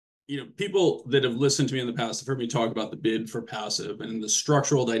people that have listened to me in the past have heard me talk about the bid for passive and the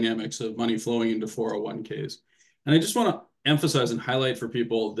structural dynamics of money flowing into 401ks. And I just want to emphasize and highlight for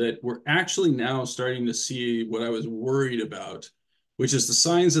people that we're actually now starting to see what I was worried about, which is the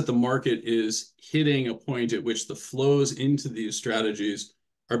signs that the market is hitting a point at which the flows into these strategies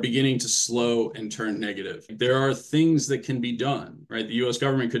are beginning to slow and turn negative. There are things that can be done, right? The US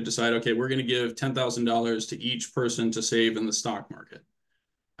government could decide, okay, we're going to give $10,000 to each person to save in the stock market.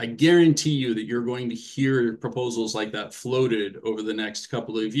 I guarantee you that you're going to hear proposals like that floated over the next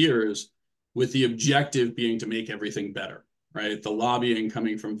couple of years, with the objective being to make everything better, right? The lobbying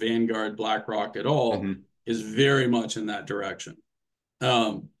coming from Vanguard, BlackRock et al. Is very much in that direction.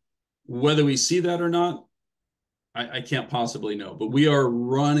 Whether we see that or not, I can't possibly know, but we are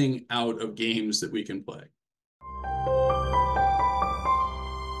running out of games that we can play.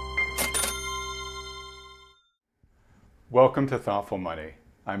 Welcome to Thoughtful Money.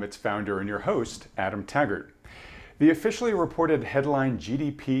 I'm its founder and your host, Adam Taggart. The officially reported headline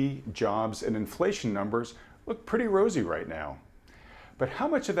GDP, jobs, and inflation numbers look pretty rosy right now. But how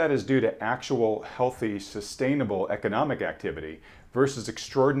much of that is due to actual, healthy, sustainable economic activity versus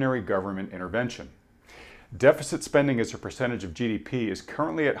extraordinary government intervention? Deficit spending as a percentage of GDP is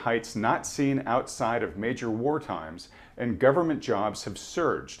currently at heights not seen outside of major war times, and government jobs have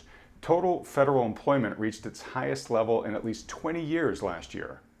surged. Total federal employment reached its highest level in at least 20 years last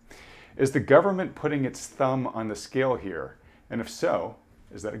year. Is the government putting its thumb on the scale here? And if so,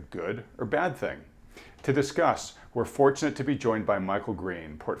 is that a good or bad thing? To discuss, we're fortunate to be joined by Michael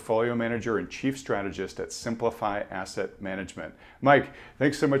Green, Portfolio Manager and Chief Strategist at Simplify Asset Management. Mike,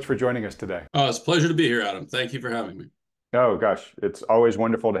 thanks so much for joining us today. Oh, it's a pleasure to be here, Adam. Thank you for having me. Oh, gosh, it's always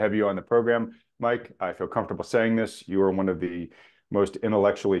wonderful to have you on the program. Mike, I feel comfortable saying this. You are one of the most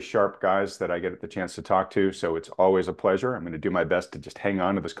intellectually sharp guys that I get the chance to talk to, so it's always a pleasure. I'm going to do my best to just hang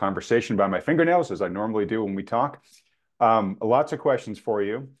on to this conversation by my fingernails, as I normally do when we talk. Lots of questions for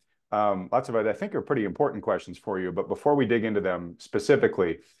you. Lots of, I think, are pretty important questions for you. But before we dig into them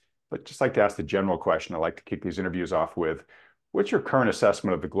specifically, I'd just like to ask the general question I like to kick these interviews off with. What's your current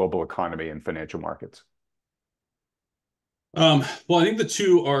assessment of the global economy and financial markets? Well, I think the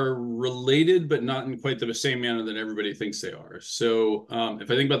two are related, but not in quite the same manner that everybody thinks they are. So if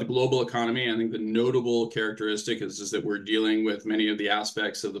I think about the global economy, I think the notable characteristic is that we're dealing with many of the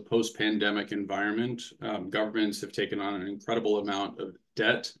aspects of the post-pandemic environment. Governments have taken on an incredible amount of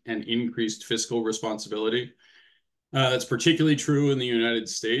debt and increased fiscal responsibility. That's particularly true in the United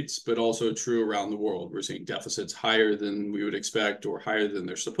States, but also true around the world. We're seeing deficits higher than we would expect, or higher than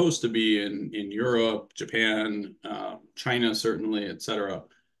they're supposed to be in Europe, Japan, China, certainly, et cetera.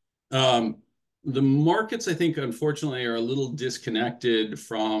 The markets, I think, unfortunately, are a little disconnected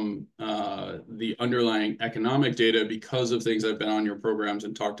from the underlying economic data because of things I've been on your programs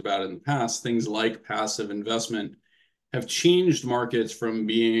and talked about in the past. Things like passive investment have changed markets from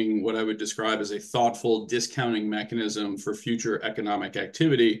being what I would describe as a thoughtful discounting mechanism for future economic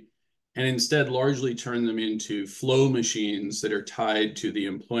activity, and instead largely turn them into flow machines that are tied to the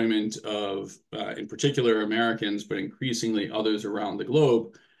employment of, in particular, Americans, but increasingly others around the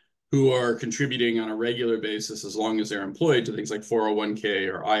globe, who are contributing on a regular basis, as long as they're employed, to things like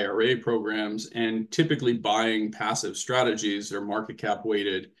 401k or IRA programs, and typically buying passive strategies that are market cap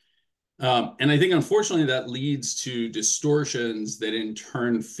weighted. And I think, unfortunately, that leads to distortions that in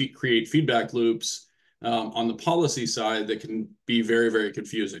turn create feedback loops on the policy side that can be very, very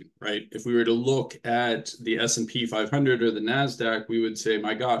confusing, right? If we were to look at the S&P 500 or the NASDAQ, we would say,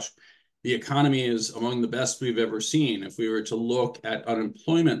 my gosh, the economy is among the best we've ever seen. If we were to look at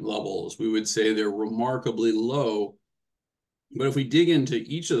unemployment levels, we would say they're remarkably low. But if we dig into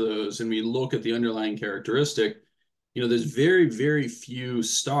each of those and we look at the underlying characteristic, there's very, very few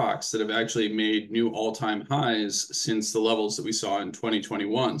stocks that have actually made new all-time highs since the levels that we saw in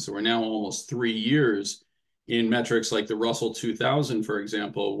 2021. So we're now almost 3 years in metrics like the Russell 2000, for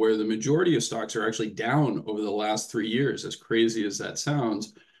example, where the majority of stocks are actually down over the last 3 years, as crazy as that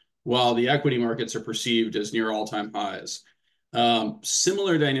sounds, while the equity markets are perceived as near all-time highs.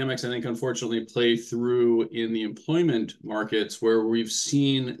 Similar dynamics, I think, unfortunately, play through in the employment markets, where we've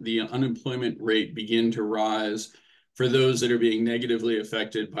seen the unemployment rate begin to rise for those that are being negatively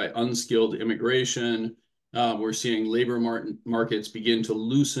affected by unskilled immigration. We're seeing labor markets begin to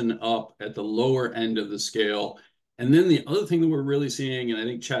loosen up at the lower end of the scale. And then the other thing that we're really seeing, and I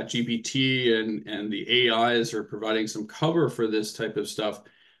think ChatGPT and the AIs are providing some cover for this type of stuff,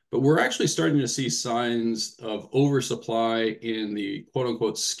 but we're actually starting to see signs of oversupply in the quote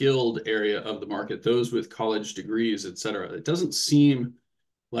unquote skilled area of the market, those with college degrees, et cetera. It doesn't seem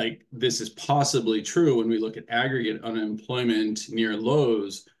like this is possibly true when we look at aggregate unemployment near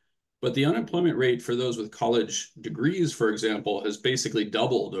lows. But the unemployment rate for those with college degrees, for example, has basically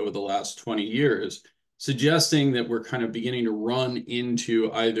doubled over the last 20 years, suggesting that we're kind of beginning to run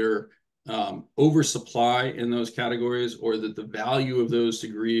into either oversupply in those categories, or that the value of those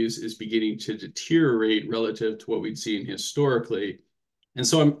degrees is beginning to deteriorate relative to what we'd seen historically. And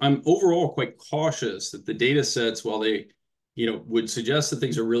so I'm overall quite cautious that the data sets, while they would suggest that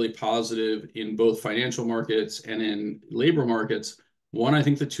things are really positive in both financial markets and in labor markets, one, I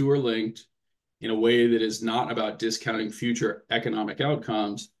think the two are linked in a way that is not about discounting future economic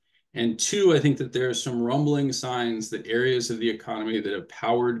outcomes. And two, I think that there are some rumbling signs that areas of the economy that have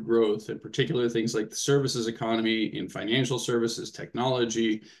powered growth, in particular things like the services economy, in financial services,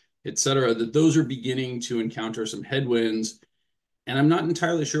 technology, et cetera, that those are beginning to encounter some headwinds. And I'm not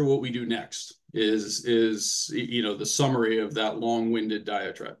entirely sure what we do next is the summary of that long-winded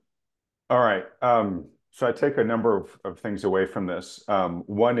diatribe. All right. So I take a number of things away from this.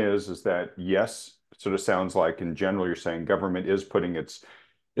 One is that yes, it sort of sounds like in general you're saying government is putting its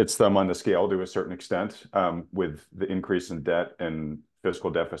thumb on the scale to a certain extent, with the increase in debt and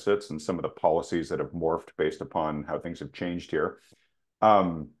fiscal deficits and some of the policies that have morphed based upon how things have changed here.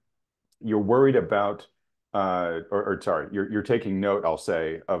 You're worried about, sorry, you're taking note, I'll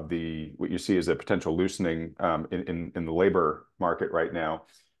say, of what you see as a potential loosening in the labor market right now.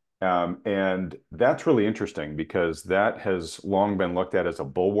 And that's really interesting because that has long been looked at as a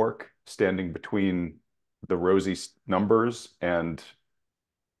bulwark standing between the rosy numbers and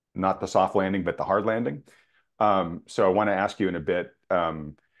not the soft landing, but the hard landing. So I want to ask you in a bit,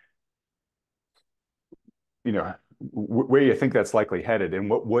 where you think that's likely headed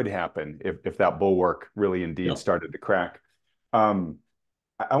and what would happen if that bulwark really indeed started to crack. I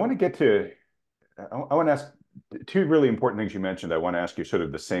want to ask two really important things you mentioned. I want to ask you sort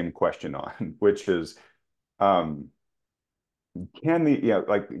of the same question on, which is, can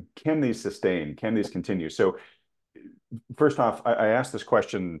these sustain? Can these continue? So first off, I asked this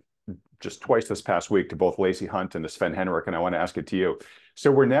question just twice this past week to both Lacey Hunt and to Sven Henrik, and I want to ask it to you. So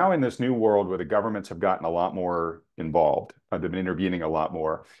we're now in this new world where the governments have gotten a lot more involved. They've been intervening a lot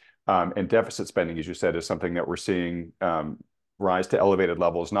more. And deficit spending, as you said, is something that we're seeing rise to elevated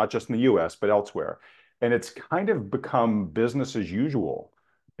levels, not just in the US, but elsewhere. And it's kind of become business as usual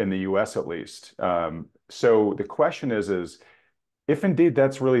in the US, at least. So the question is if indeed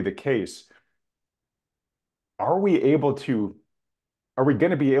that's really the case, are we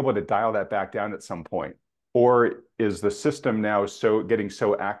going to be able to dial that back down at some point? Or is the system now getting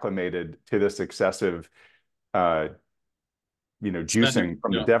so acclimated to this excessive juicing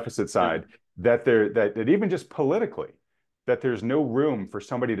from the deficit side that even just politically, that there's no room for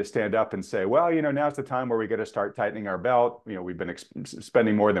somebody to stand up and say, well, now's the time where we got to start tightening our belt. We've been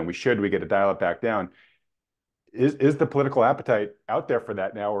spending more than we should. We get to dial it back down. Is the political appetite out there for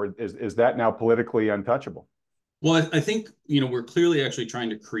that now, or is that now politically untouchable? Well, I think, we're clearly actually trying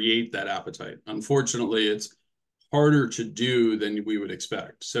to create that appetite. Unfortunately, it's harder to do than we would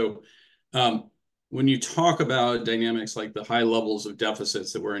expect. So when you talk about dynamics like the high levels of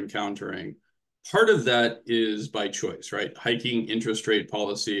deficits that we're encountering, part of that is by choice, right? Hiking interest rate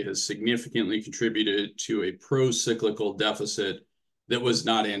policy has significantly contributed to a pro-cyclical deficit that was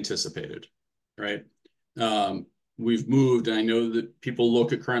not anticipated, right? We've moved, and I know that people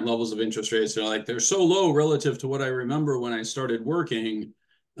look at current levels of interest rates, they're like, they're so low relative to what I remember when I started working.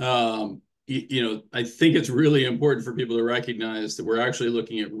 I think it's really important for people to recognize that we're actually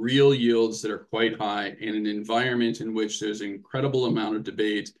looking at real yields that are quite high in an environment in which there's an incredible amount of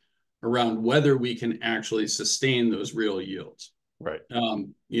debate around whether we can actually sustain those real yields. Right.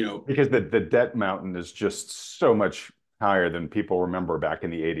 Because the debt mountain is just so much higher than people remember back in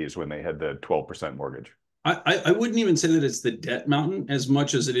the 80s when they had the 12% mortgage. I wouldn't even say that it's the debt mountain as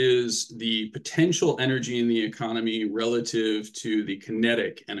much as it is the potential energy in the economy relative to the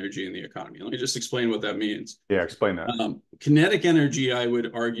kinetic energy in the economy. Let me just explain what that means. Yeah, explain that. Kinetic energy, I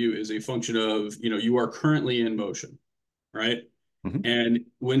would argue, is a function of, you are currently in motion, right? Mm-hmm. And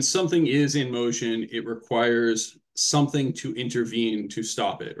when something is in motion, it requires something to intervene to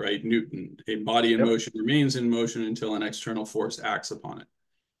stop it, right? Newton, a body in motion remains in motion until an external force acts upon it.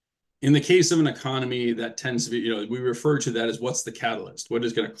 In the case of an economy, that tends to be, we refer to that as what's the catalyst? What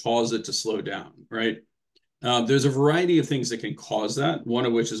is going to cause it to slow down, right? There's a variety of things that can cause that, one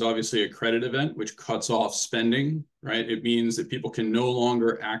of which is obviously a credit event, which cuts off spending, right? It means that people can no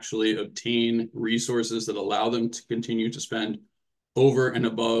longer actually obtain resources that allow them to continue to spend over and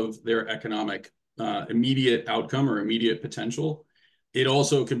above their economic immediate outcome or immediate potential. It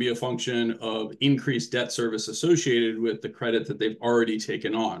also can be a function of increased debt service associated with the credit that they've already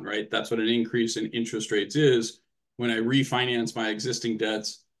taken on, right? That's what an increase in interest rates is. When I refinance my existing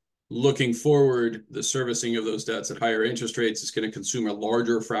debts, looking forward, the servicing of those debts at higher interest rates is going to consume a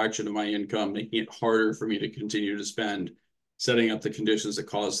larger fraction of my income, making it harder for me to continue to spend, setting up the conditions that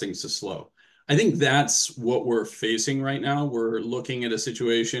cause things to slow. I think that's what we're facing right now. We're looking at a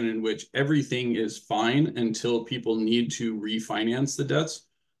situation in which everything is fine until people need to refinance the debts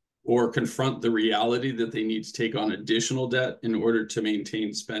or confront the reality that they need to take on additional debt in order to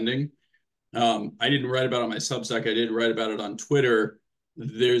maintain spending. I didn't write about it on my Substack. I did write about it on Twitter.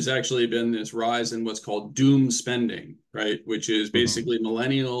 There's actually been this rise in what's called doom spending, right? Which is basically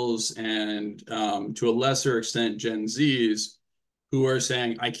millennials and to a lesser extent, Gen Zs who are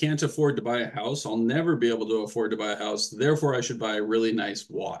saying, I can't afford to buy a house. I'll never be able to afford to buy a house. Therefore, I should buy a really nice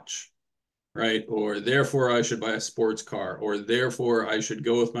watch, right? Or therefore, I should buy a sports car. Or therefore, I should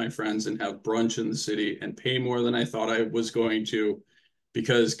go with my friends and have brunch in the city and pay more than I thought I was going to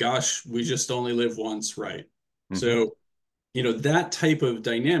because, gosh, we just only live once, right? So, that type of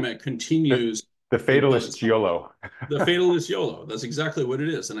dynamic The, continues the in both fatalist YOLO. the fatalist YOLO. That's exactly what it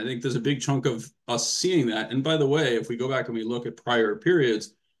is. And I think there's a big chunk of us seeing that. And by the way, if we go back and we look at prior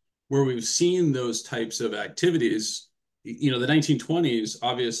periods where we've seen those types of activities, the 1920s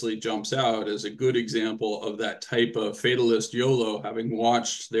obviously jumps out as a good example of that type of fatalist YOLO, having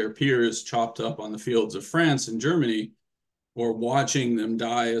watched their peers chopped up on the fields of France and Germany, or watching them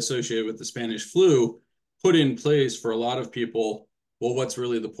die associated with the Spanish flu, put in place for a lot of people, well, what's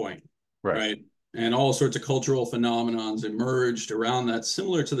really the point, Right. right? And all sorts of cultural phenomenons emerged around that,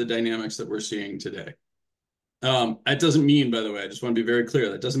 similar to the dynamics that we're seeing today. That doesn't mean, by the way, I just want to be very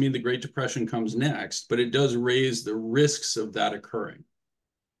clear, that doesn't mean the Great Depression comes next, but it does raise the risks of that occurring,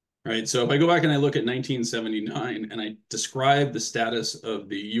 right? So if I go back and I look at 1979 and I describe the status of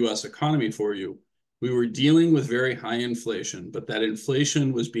the US economy for you, we were dealing with very high inflation, but that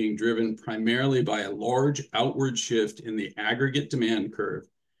inflation was being driven primarily by a large outward shift in the aggregate demand curve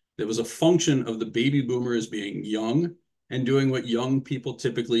that was a function of the baby boomers being young and doing what young people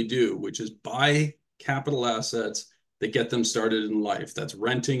typically do, which is buy capital assets that get them started in life. That's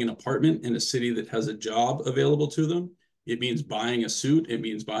renting an apartment in a city that has a job available to them. It means buying a suit. It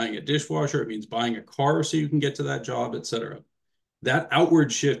means buying a dishwasher. It means buying a car so you can get to that job, et cetera. That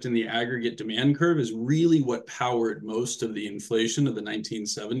outward shift in the aggregate demand curve is really what powered most of the inflation of the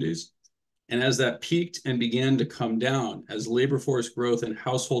 1970s. And as that peaked and began to come down, as labor force growth and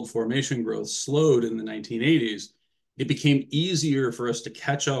household formation growth slowed in the 1980s, it became easier for us to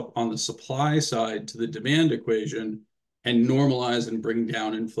catch up on the supply side to the demand equation and normalize and bring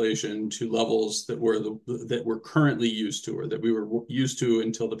down inflation to levels that we're currently used to, or that we were used to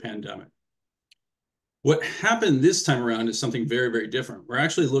until the pandemic. What happened this time around is something very, very different. We're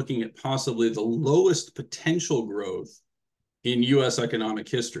actually looking at possibly the lowest potential growth in US economic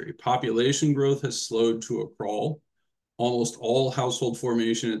history. Population growth has slowed to a crawl. Almost all household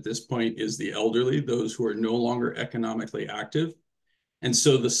formation at this point is the elderly, those who are no longer economically active. And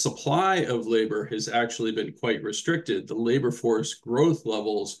so the supply of labor has actually been quite restricted. The labor force growth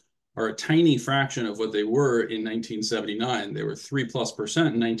levels are a tiny fraction of what they were in 1979. They were 3+%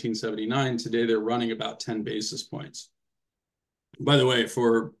 in 1979. Today, they're running about 10 basis points. By the way,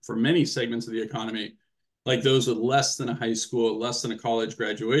 for many segments of the economy, like those with less than a high school, less than a college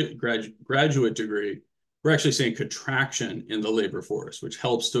graduate degree, we're actually seeing contraction in the labor force, which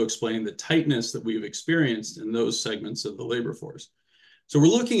helps to explain the tightness that we've experienced in those segments of the labor force. So we're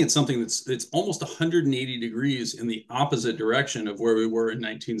looking at something that's almost 180 degrees in the opposite direction of where we were in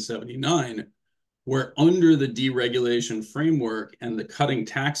 1979, where under the deregulation framework and the cutting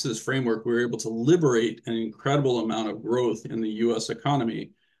taxes framework, we were able to liberate an incredible amount of growth in the US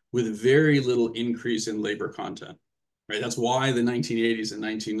economy with very little increase in labor content, right? That's why the 1980s and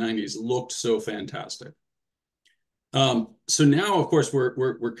 1990s looked so fantastic. So now, of course,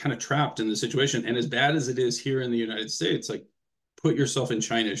 we're kind of trapped in the situation. And as bad as it is here in the United States, like, put yourself in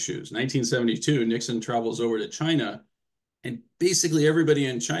China's shoes. 1972, Nixon travels over to China, and basically everybody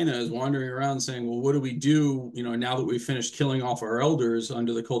in China is wandering around saying, well, what do we do, now that we've finished killing off our elders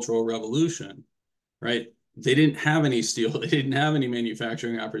under the Cultural Revolution, right? They didn't have any steel. They didn't have any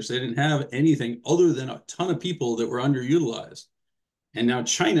manufacturing operations. They didn't have anything other than a ton of people that were underutilized. And now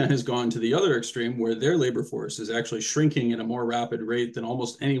China has gone to the other extreme where their labor force is actually shrinking at a more rapid rate than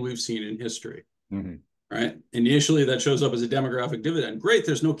almost any we've seen in history. Mm-hmm. Right? Initially, that shows up as a demographic dividend. Great,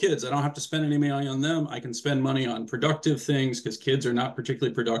 there's no kids. I don't have to spend any money on them. I can spend money on productive things because kids are not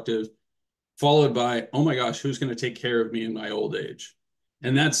particularly productive. Followed by, oh my gosh, who's going to take care of me in my old age?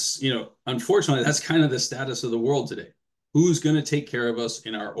 And that's, unfortunately, that's kind of the status of the world today. Who's going to take care of us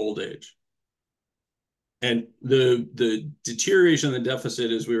in our old age? And the deterioration of the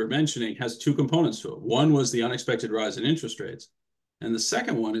deficit, as we were mentioning, has two components to it. One was the unexpected rise in interest rates. And the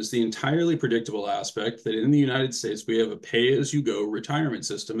second one is the entirely predictable aspect that in the United States, we have a pay-as-you-go retirement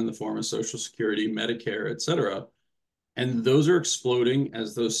system in the form of Social Security, Medicare, et cetera. And those are exploding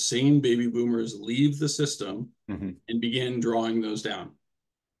as those same baby boomers leave the system Mhm. and begin drawing those down.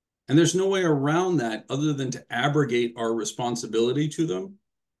 And there's no way around that other than to abrogate our responsibility to them,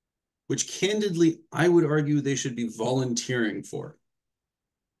 which candidly, I would argue they should be volunteering for.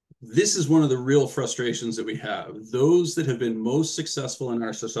 This is one of the real frustrations that we have. Those that have been most successful in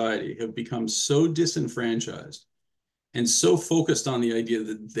our society have become so disenfranchised and so focused on the idea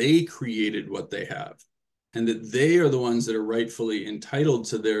that they created what they have and that they are the ones that are rightfully entitled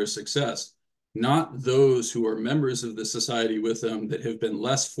to their success, not those who are members of the society with them that have been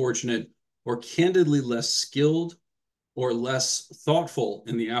less fortunate or candidly less skilled or less thoughtful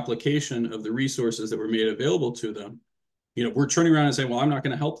in the application of the resources that were made available to them. We're turning around and saying, well, I'm not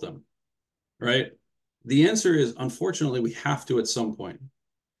going to help them, right? The answer is, unfortunately, we have to at some point.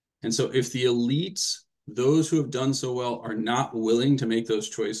 And so if the elites, those who have done so well, are not willing to make those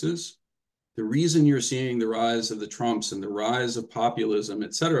choices, the reason you're seeing the rise of the Trumps and the rise of populism,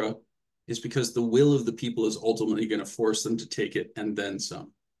 et cetera, is because the will of the people is ultimately going to force them to take it and then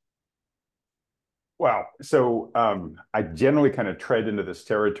some. Wow. So I generally kind of tread into this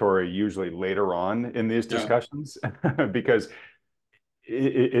territory usually later on in these Yeah. discussions because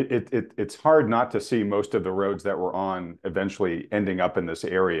it's hard not to see most of the roads that we're on eventually ending up in this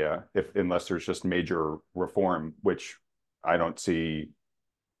area unless there's just major reform, which I don't see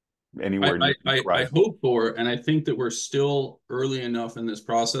I, anywhere near I, the I horizon. hope for, and I think that we're still early enough in this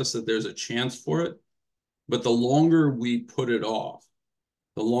process that there's a chance for it. But the longer we put it off,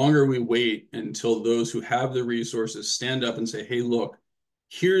 the longer we wait until those who have the resources stand up and say, hey, look,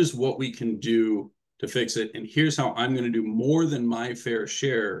 here's what we can do to fix it. And here's how I'm going to do more than my fair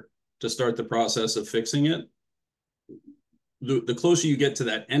share to start the process of fixing it. The closer you get to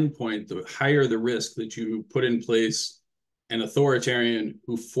that endpoint, the higher the risk that you put in place an authoritarian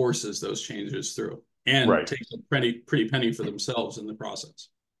who forces those changes through and Right. takes a pretty penny for themselves in the process.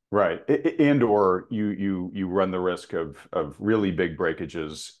 Right. And or you run the risk of really big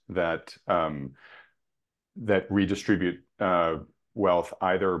breakages that redistribute wealth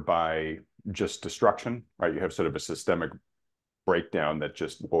either by just destruction, right? You have sort of a systemic breakdown that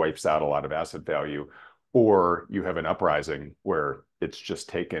just wipes out a lot of asset value, or you have an uprising where it's just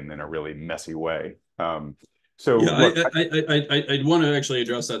taken in a really messy way. So Yeah, look, I'd want to actually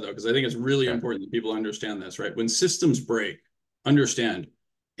address that though, because I think it's really yeah, important that people understand this, right? When systems break, understand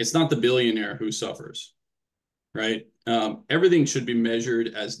it's not the billionaire who suffers, right? Everything should be measured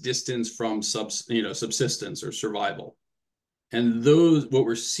as distance from subsistence or survival. And what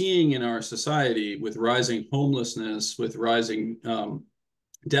we're seeing in our society with rising homelessness, with rising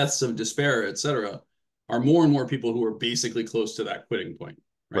deaths of despair, et cetera, are more and more people who are basically close to that quitting point,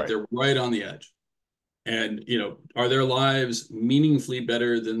 right? right, They're right on the edge. And, are their lives meaningfully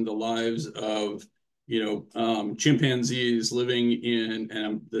better than the lives of, chimpanzees living in,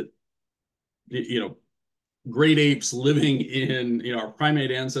 and you know, great apes living in, our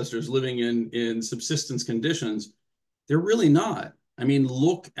primate ancestors living in subsistence conditions? They're really not. I mean,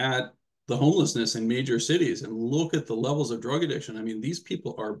 look at the homelessness in major cities and look at the levels of drug addiction. I mean, these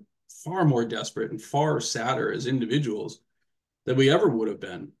people are far more desperate and far sadder as individuals than we ever would have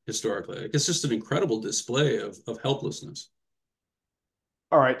been historically. Like, it's just an incredible display of helplessness.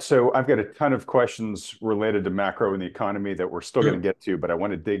 all right. So I've got a ton of questions related to macro and the economy that we're still going to Sure. get to, but I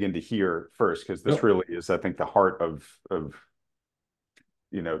want to dig into here first because this Yep. really is, I think, the heart of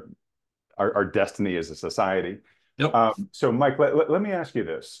you know our destiny as a society. Yep. So, Mike, let me ask you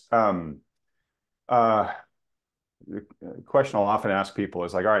this. Uh, the question I'll often ask people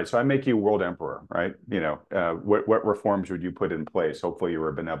is like, all right, so I make you world emperor, right? What reforms would you put in place? Hopefully, you're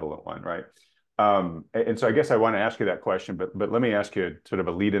a benevolent one, right? And so I guess I want to ask you that question, but let me ask you sort of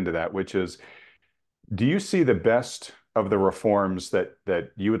a lead into that, which is, do you see the best of the reforms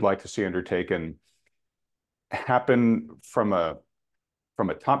that you would like to see undertaken happen from a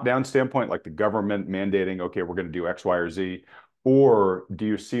top-down standpoint, like the government mandating, okay, we're going to do X, Y, or Z, or do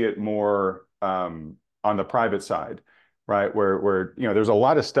you see it more on the private side, right? Where there's a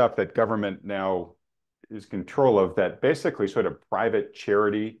lot of stuff that government now is control of that basically sort of private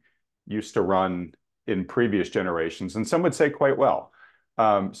charity used to run in previous generations, and some would say quite well.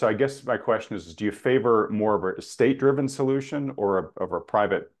 So I guess my question is, do you favor more of a state-driven solution or of a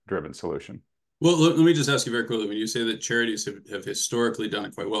private-driven solution? Well, let me just ask you very quickly. When you say that charities have historically done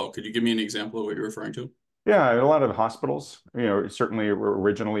it quite well, could you give me an example of what you're referring to? Yeah, a lot of hospitals, certainly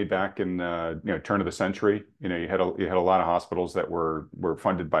originally back in turn of the century, you had a lot of hospitals that were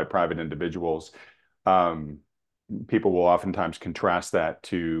funded by private individuals. Um, people will oftentimes contrast that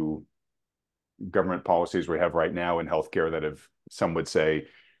to government policies we have right now in healthcare that have, some would say,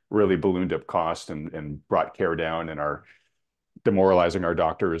 really ballooned up cost and brought care down and are demoralizing our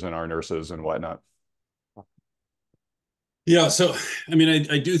doctors and our nurses and whatnot. Yeah, so I mean,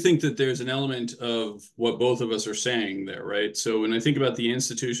 I do think that there's an element of what both of us are saying there, right? So when I think about the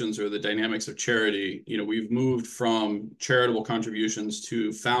institutions or the dynamics of charity, we've moved from charitable contributions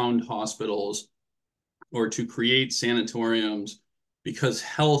to found hospitals or to create sanatoriums because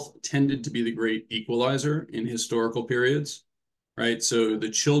health tended to be the great equalizer in historical periods, right? So the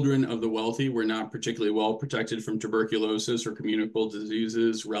children of the wealthy were not particularly well protected from tuberculosis or communicable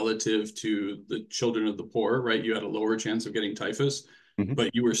diseases relative to the children of the poor, right? You had a lower chance of getting typhus, Mm-hmm.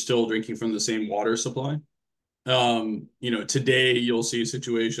 but you were still drinking from the same water supply. Today you'll see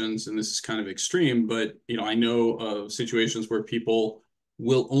situations, and this is kind of extreme, but I know of situations where people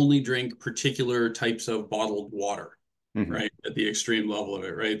will only drink particular types of bottled water, Mm-hmm. right? At the extreme level of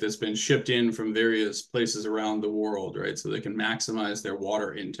it, right? That's been shipped in from various places around the world, right? So they can maximize their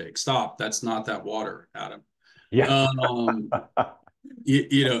water intake. Stop. That's not that water, Adam. Yeah. Um,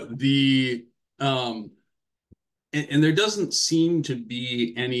 the and there doesn't seem to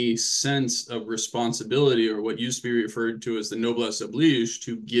be any sense of responsibility or what used to be referred to as the noblesse oblige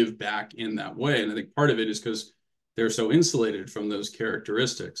to give back in that way. And I think part of it is because they're so insulated from those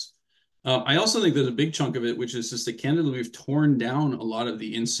characteristics. I also think there's a big chunk of it, which is just that candidly, we've torn down a lot of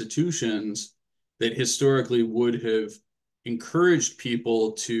the institutions that historically would have encouraged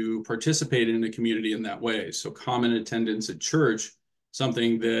people to participate in a community in that way. So common attendance at church,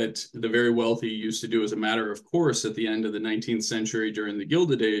 something that the very wealthy used to do as a matter of course at the end of the 19th century during the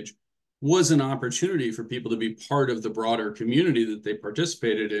Gilded Age, was an opportunity for people to be part of the broader community that they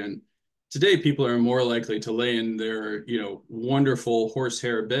participated in. Today, people are more likely to lay in their, wonderful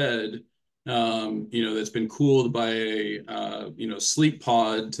horsehair bed, that's been cooled by a, sleep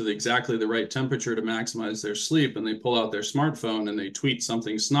pod to exactly the right temperature to maximize their sleep, and they pull out their smartphone and they tweet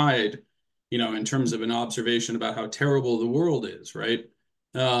something snide, in terms of an observation about how terrible the world is, right?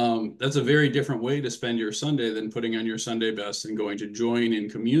 That's a very different way to spend your Sunday than putting on your Sunday best and going to join in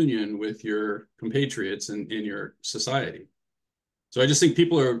communion with your compatriots in your society. So I just think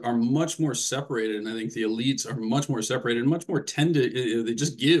people are much more separated, and I think the elites are much more separated and much more they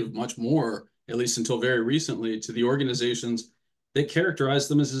just give much more, at least until very recently, to the organizations that characterize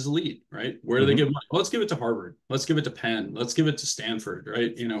them as elite, right? Where do they Mm-hmm. give money? Well, let's give it to Harvard. Let's give it to Penn. Let's give it to Stanford,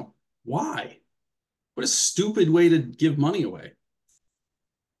 right? Why? What a stupid way to give money away.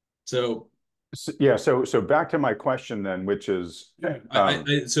 So Yeah. So back to my question then, which is,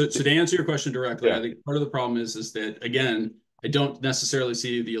 so to answer your question directly, I yeah. think part of the problem is that, again, I don't necessarily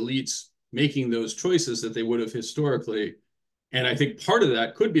see the elites making those choices that they would have historically. And I think part of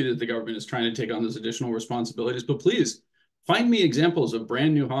that could be that the government is trying to take on those additional responsibilities. But please find me examples of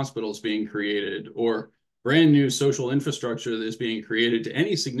brand new hospitals being created or brand new social infrastructure that is being created to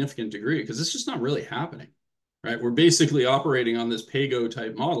any significant degree, because it's just not really happening, right? We're basically operating on this pay-go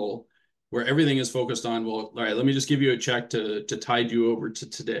type model where everything is focused on, well, all right, let me just give you a check to tide you over to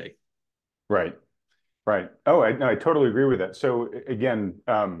today. Right. Right. Oh, no, I totally agree with that. So again,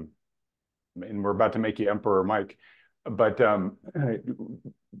 and we're about to make you Emperor Mike, but do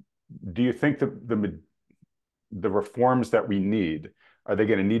you think that the reforms that we need, are they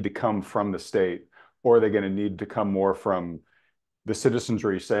going to need to come from the state, or are they going to need to come more from the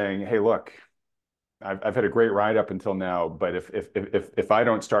citizenry saying, "Hey, look, I've had a great ride up until now, but if I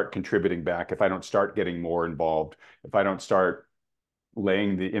don't start contributing back, if I don't start getting more involved, if I don't start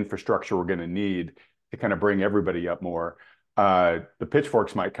laying the infrastructure we're going to need to kind of bring everybody up more, the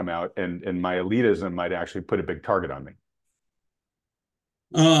pitchforks might come out, and my elitism might actually put a big target on me."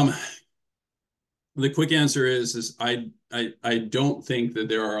 Um, the quick answer is I don't think that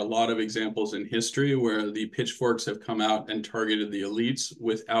there are a lot of examples in history where the pitchforks have come out and targeted the elites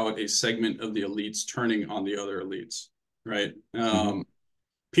without a segment of the elites turning on the other elites, right? Mm-hmm.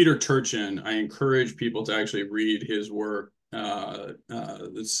 Peter Turchin, I encourage people to actually read his work.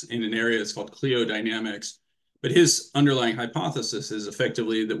 That's in an area that's called cliodynamics. But his underlying hypothesis is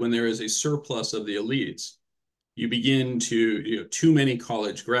effectively that when there is a surplus of the elites, you begin to, too many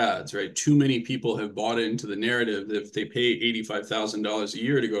college grads, right? Too many people have bought into the narrative that if they pay $85,000 a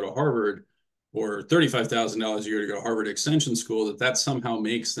year to go to Harvard or $35,000 a year to go to Harvard Extension School, that somehow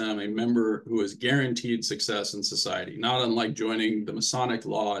makes them a member who is guaranteed success in society, not unlike joining the Masonic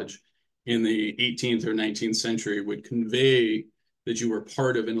Lodge in the 18th or 19th century would convey that you were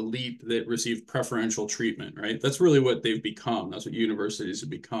part of an elite that received preferential treatment, right? That's really what they've become. That's what universities have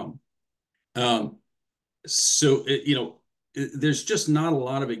become. Um, so, there's just not a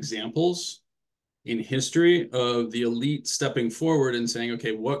lot of examples in history of the elite stepping forward and saying,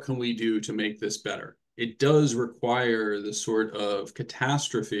 okay, what can we do to make this better? It does require the sort of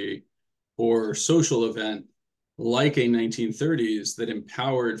catastrophe or social event like a 1930s that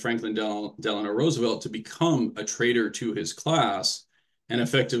empowered Franklin Delano Roosevelt to become a traitor to his class and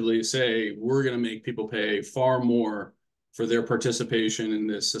effectively say, we're going to make people pay far more for their participation in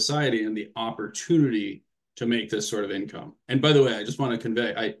this society and the opportunity to make this sort of income. And by the way, I just want to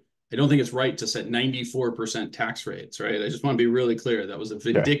convey, I don't think it's right to set 94% tax rates, right? I just want to be really clear. That was a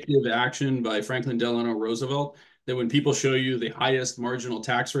Okay. vindictive action by Franklin Delano Roosevelt that when people show you the highest marginal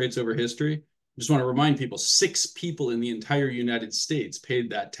tax rates over history, I just want to remind people 6 people in the entire United States paid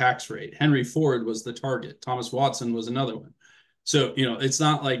that tax rate. Henry Ford was the target. Thomas Watson was another one. So, it's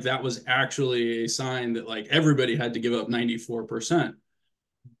not like that was actually a sign that like everybody had to give up 94%.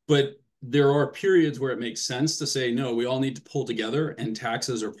 But there are periods where it makes sense to say, no, we all need to pull together and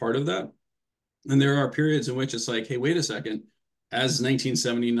taxes are part of that. And there are periods in which it's like, hey, wait a second, as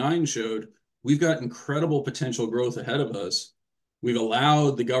 1979 showed, we've got incredible potential growth ahead of us. We've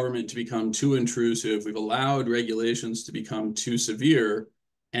allowed the government to become too intrusive. We've allowed regulations to become too severe.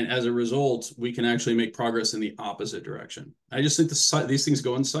 And as a result, we can actually make progress in the opposite direction. I just think these things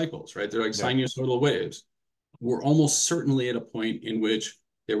go in cycles, right? They're like Yeah. sinusoidal waves. We're almost certainly at a point in which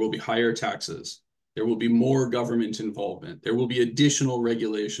there will be higher taxes. There will be more government involvement. There will be additional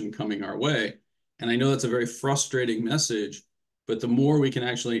regulation coming our way. And I know that's a very frustrating message, but the more we can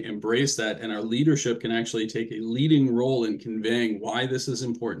actually embrace that and our leadership can actually take a leading role in conveying why this is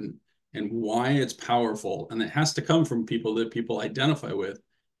important and why it's powerful, and it has to come from people that people identify with,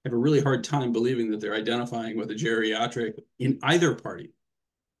 I have a really hard time believing that they're identifying with a geriatric in either party.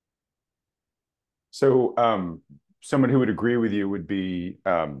 So someone who would agree with you would be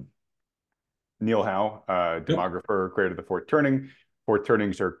Neil Howe, Yep. demographer, creator of the Fourth Turning. Fourth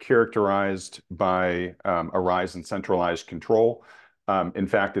Turnings are characterized by a rise in centralized control. In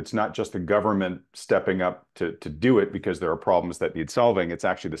fact, it's not just the government stepping up to do it because there are problems that need solving. It's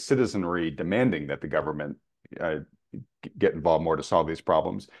actually the citizenry demanding that the government get involved more to solve these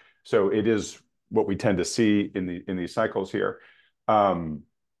problems. So it is what we tend to see in these cycles here.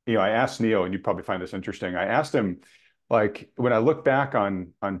 I asked Neil, and you probably find this interesting. I asked him, like, when I look back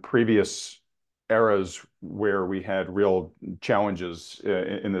on previous eras where we had real challenges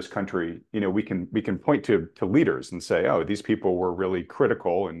in this country, we can point to leaders and say, oh, these people were really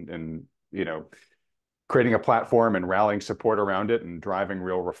critical and creating a platform and rallying support around it and driving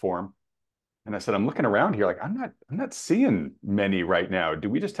real reform. And I said, I'm looking around here, like I'm not seeing many right now. Do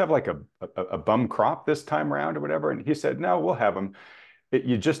we just have like a bum crop this time around or whatever? And he said, no, we'll have them.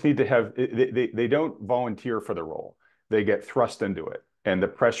 You just need to have, they don't volunteer for the role. They get thrust into it. And the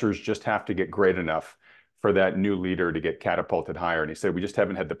pressures just have to get great enough for that new leader to get catapulted higher. And he said, we just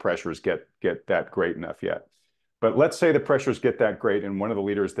haven't had the pressures get that great enough yet. But let's say the pressures get that great, and one of the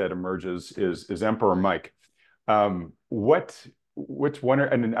leaders that emerges is Emperor Mike. What's one,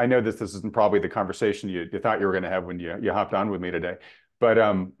 and I know this isn't probably the conversation you thought you were going to have when you hopped on with me today, but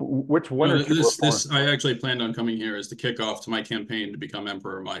which one or No, two reform? I actually planned on coming here as the kickoff to my campaign to become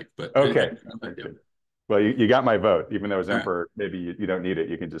Emperor Mike, but Okay. yeah. Well, you got my vote, even though as All right. emperor, maybe you don't need it.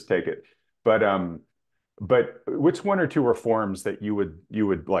 You can just take it. But which one or two reforms that you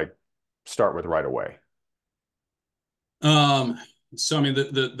would like start with right away? So I mean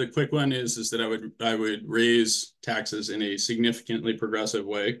the quick one is that I would raise taxes in a significantly progressive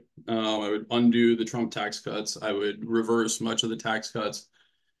way. I would undo the Trump tax cuts. I would reverse much of the tax cuts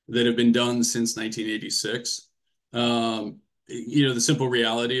that have been done since 1986. The simple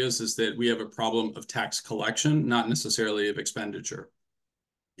reality is that we have a problem of tax collection, not necessarily of expenditure.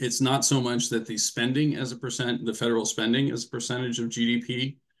 It's not so much that the spending as a percent, the federal spending as a percentage of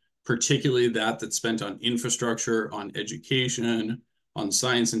GDP, particularly that's spent on infrastructure, on education, on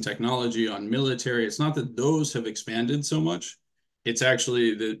science and technology, on military. It's not that those have expanded so much. It's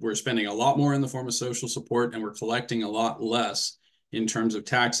actually that we're spending a lot more in the form of social support and we're collecting a lot less in terms of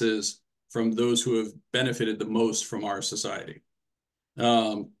taxes from those who have benefited the most from our society.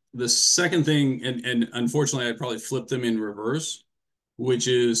 The second thing, and unfortunately, I'd probably flip them in reverse, which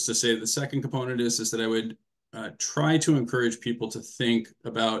is to say the second component is that I would try to encourage people to think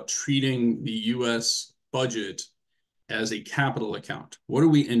about treating the US budget as a capital account. What are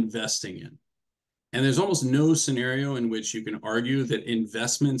we investing in? And there's almost no scenario in which you can argue that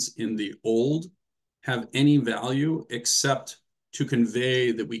investments in the old have any value except to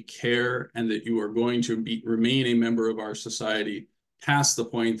convey that we care and that you are going to remain a member of our society past the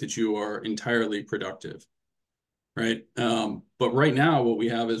point that you are entirely productive, right? But right now, what we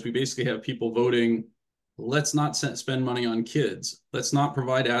have is we basically have people voting, let's not spend money on kids. Let's not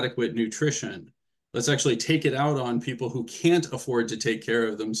provide adequate nutrition. Let's actually take it out on people who can't afford to take care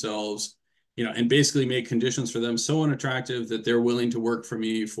of themselves, and basically make conditions for them so unattractive that they're willing to work for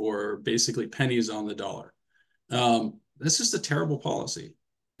me for basically pennies on the dollar. That's just a terrible policy.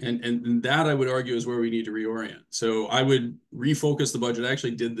 And that I would argue is where we need to reorient. So I would refocus the budget. I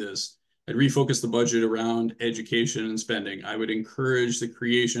actually did this. I'd refocus the budget around education and spending. I would encourage the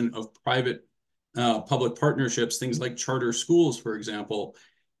creation of private public partnerships, things like charter schools, for example.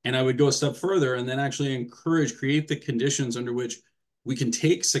 And I would go a step further and then actually create the conditions under which we can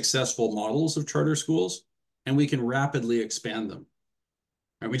take successful models of charter schools and we can rapidly expand them.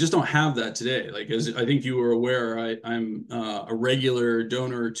 And we just don't have that today. Like, as I think you were aware, I'm a regular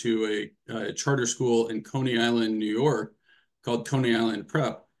donor to a charter school in Coney Island, New York, called Coney Island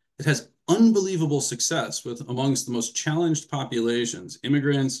Prep. It has unbelievable success with amongst the most challenged populations,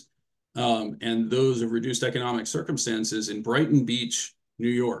 immigrants, and those of reduced economic circumstances in Brighton Beach, New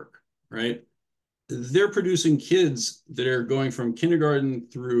York, right? They're producing kids that are going from kindergarten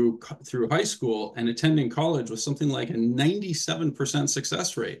through high school and attending college with something like a 97%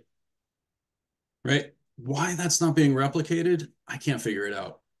 success rate, right? Why that's not being replicated, I can't figure it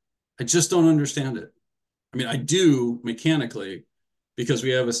out. I just don't understand it. I mean, I do mechanically, because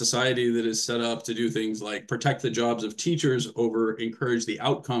we have a society that is set up to do things like protect the jobs of teachers over encourage the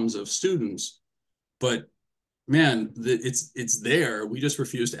outcomes of students. But man, it's there. We just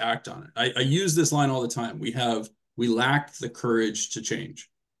refuse to act on it. I use this line all the time. We lack the courage to change.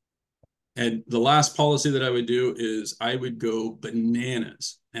 And the last policy that I would do is I would go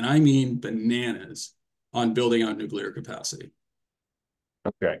bananas, and I mean bananas, on building out nuclear capacity.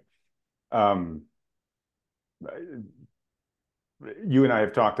 Okay. Um, you and I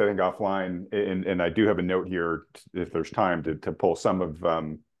have talked, I think, offline, and I do have a note here if there's time to pull some of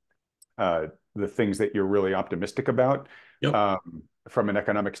the things that you're really optimistic about Yep. from an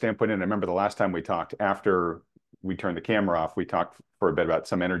economic standpoint. And I remember the last time we talked, after we turned the camera off, we talked for a bit about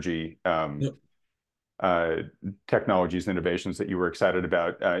some energy Yep. technologies, innovations that you were excited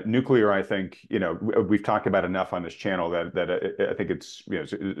about. Nuclear, I think, we've talked about enough on this channel that I think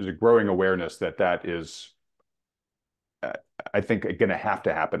there's a growing awareness that is, I think, going to have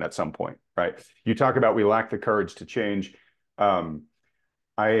to happen at some point, right? You talk about we lack the courage to change. Um,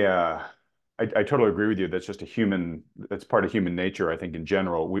 I totally agree with you. That's part of human nature, I think, in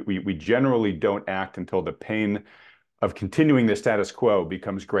general. We generally don't act until the pain of continuing the status quo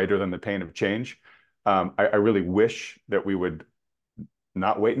becomes greater than the pain of change. I really wish that we would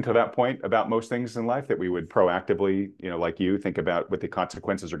not wait until that point about most things in life, that we would proactively, like you, think about what the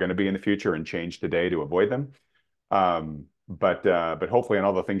consequences are going to be in the future and change today to avoid them. But hopefully, on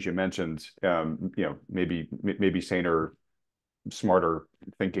all the things you mentioned, maybe saner, smarter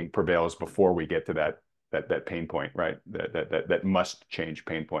thinking prevails before we get to that pain point, right? That must change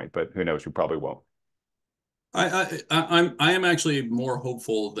pain point. But who knows? We probably won't. I am actually more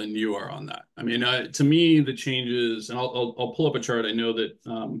hopeful than you are on that. I mean, to me, the changes, and I'll pull up a chart. I know that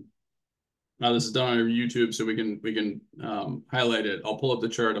now this is done on YouTube, so we can highlight it. I'll pull up the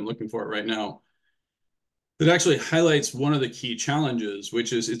chart. I'm looking for it right now. That actually highlights one of the key challenges,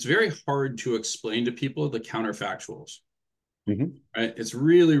 which is it's very hard to explain to people the counterfactuals. Mm-hmm. Right? It's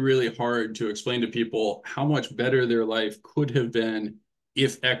really, really hard to explain to people how much better their life could have been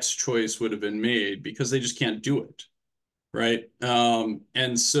if X choice would have been made, because they just can't do it. Right.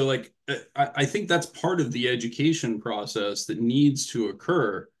 And so, like, I think that's part of the education process that needs to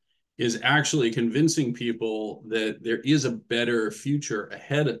occur, is actually convincing people that there is a better future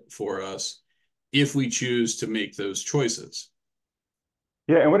ahead for us if we choose to make those choices.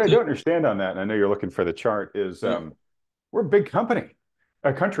 Yeah, and what I So, don't understand on that, and I know you're looking for the chart, is yeah. we're a big country.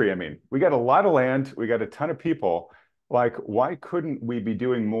 I mean, we got a lot of land, we got a ton of people. Like, why couldn't we be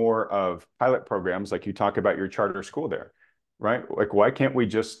doing more of pilot programs like you talk about your charter school there, right? Like, why can't we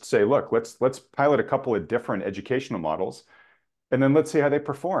just say, look, let's pilot a couple of different educational models, and then let's see how they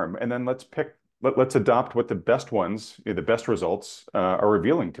perform, and then let's adopt what the best ones, the best results are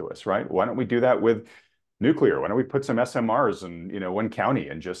revealing to us, right? Why don't we do that with nuclear? Why don't we put some SMRs in, one county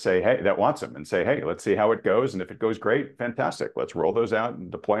and just say, hey, that wants them, and say, hey, let's see how it goes. And if it goes great, fantastic. Let's roll those out and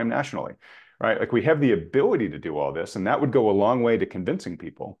deploy them nationally, right? Like, we have the ability to do all this, and that would go a long way to convincing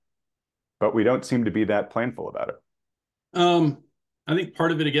people, but we don't seem to be that planful about it. I think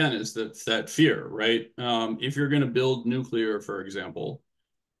part of it again is that fear, right? If you're going to build nuclear, for example,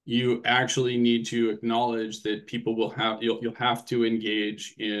 you actually need to acknowledge that people you'll have to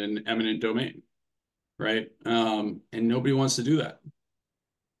engage in eminent domain, right? And nobody wants to do that.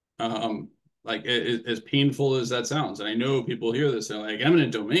 Like, as painful as that sounds, and I know people hear this, they're like,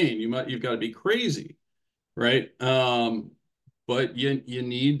 eminent domain, you've got to be crazy, right? But you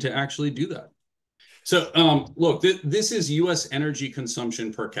need to actually do that. So, look, this is U.S. energy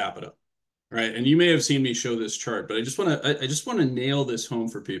consumption per capita, right? And you may have seen me show this chart, but I just want to nail this home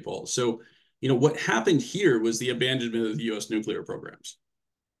for people. So, what happened here was the abandonment of the U.S. nuclear programs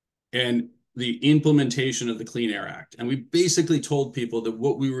and the implementation of the Clean Air Act. And we basically told people that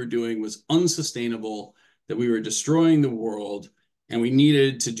what we were doing was unsustainable, that we were destroying the world, and we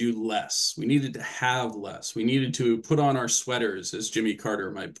needed to do less. We needed to have less. We needed to put on our sweaters, as Jimmy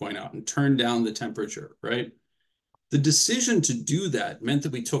Carter might point out, and turn down the temperature, right? The decision to do that meant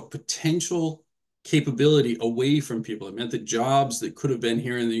that we took potential capability away from people. It meant that jobs that could have been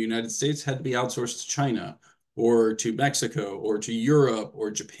here in the United States had to be outsourced to China or to Mexico or to Europe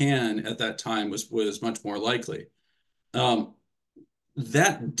or Japan at that time was much more likely. Um,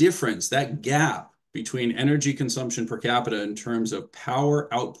 that difference, that gap between energy consumption per capita in terms of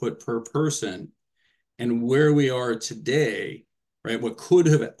power output per person and where we are today, right? What could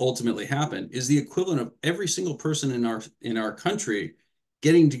have ultimately happened is the equivalent of every single person in our country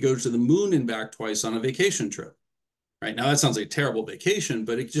getting to go to the moon and back twice on a vacation trip. Right now, that sounds like a terrible vacation,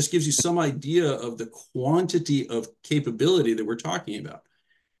 but it just gives you some idea of the quantity of capability that we're talking about.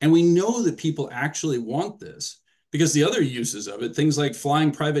 And we know that people actually want this because the other uses of it, things like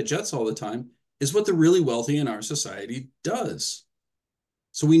flying private jets all the time, is what the really wealthy in our society does.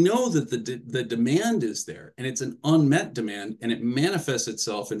 So we know that the demand is there and it's an unmet demand and it manifests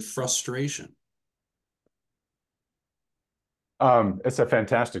itself in frustration. It's a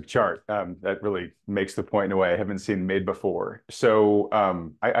fantastic chart. That really makes the point in a way I haven't seen made before. So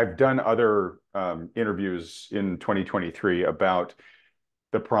I've done other interviews in 2023 about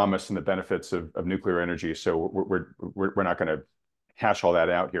the promise and the benefits of nuclear energy. So we're not going to hash all that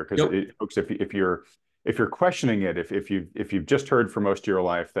out here because Yep. folks, if you're questioning it, if you've just heard for most of your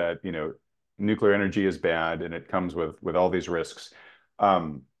life that nuclear energy is bad and it comes with all these risks,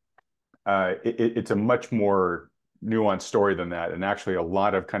 it's a much more nuanced story than that, and actually a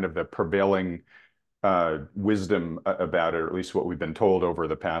lot of kind of the prevailing wisdom about it, or at least what we've been told over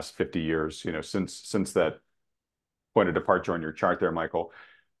the past 50 years, since that point of departure on your chart there, Michael.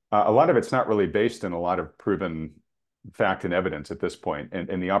 A lot of it's not really based in a lot of proven fact and evidence at this point,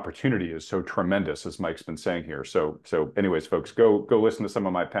 and the opportunity is so tremendous, as Mike's been saying here. So anyways, folks, go listen to some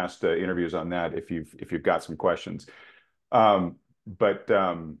of my past interviews on that if you've got some questions. But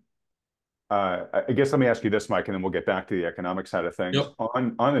I guess let me ask you this, Mike, and then we'll get back to the economic side of things. Yep.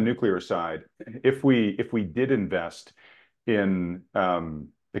 On the nuclear side, if we did invest in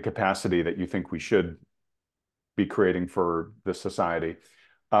the capacity that you think we should be creating for the society,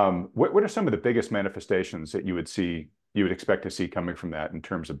 what are some of the biggest manifestations that you would expect to see coming from that in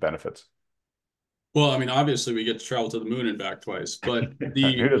terms of benefits? Well, I mean, obviously we get to travel to the moon and back twice, but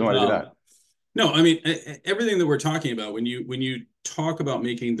Who doesn't want to do that? no, I mean, everything that we're talking about, when you talk about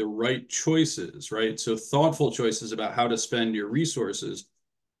making the right choices, right? So thoughtful choices about how to spend your resources,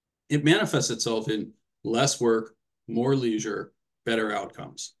 it manifests itself in less work, more leisure, better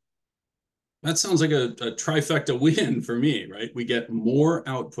outcomes. That sounds like a trifecta win for me, right? We get more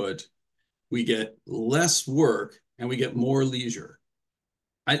output, we get less work, and we get more leisure.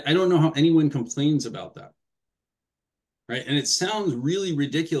 I don't know how anyone complains about that, right? And it sounds really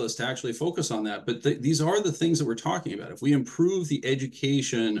ridiculous to actually focus on that, but these are the things that we're talking about. If we improve the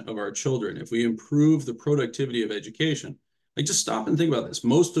education of our children, if we improve the productivity of education, like just stop and think about this.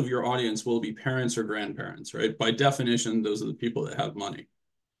 Most of your audience will be parents or grandparents, right? By definition, those are the people that have money.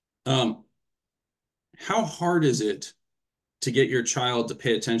 How hard is it to get your child to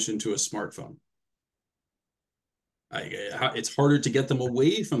pay attention to a smartphone? It's harder to get them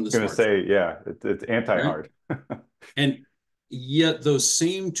away from the I'm going to smartphone, say, yeah, it's right? anti-hard. And yet those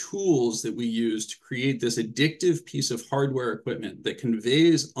same tools that we use to create this addictive piece of hardware equipment that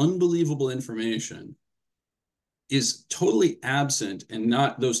conveys unbelievable information is totally absent, and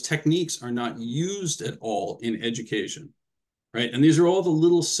not those techniques are not used at all in education, right? And these are all the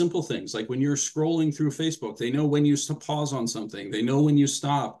little simple things, like when you're scrolling through Facebook, they know when you pause on something, they know when you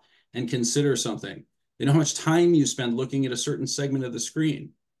stop and consider something, they know how much time you spend looking at a certain segment of the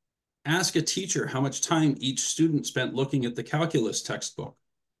screen. Ask a teacher how much time each student spent looking at the calculus textbook.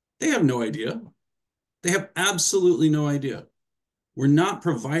 They have no idea. They have absolutely no idea. We're not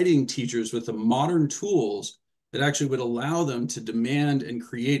providing teachers with the modern tools that actually would allow them to demand and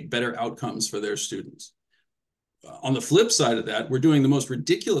create better outcomes for their students. On the flip side of that, we're doing the most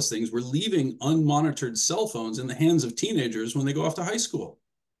ridiculous things. We're leaving unmonitored cell phones in the hands of teenagers when they go off to high school.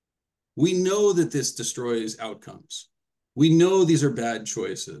 We know that this destroys outcomes. We know these are bad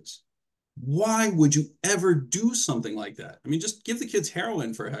choices. Why would you ever do something like that? I mean, just give the kids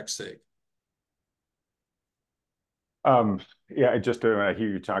heroin for heck's sake. Yeah, just when I hear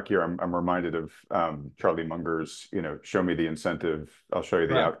you talk here, I'm reminded of Charlie Munger's, show me the incentive, I'll show you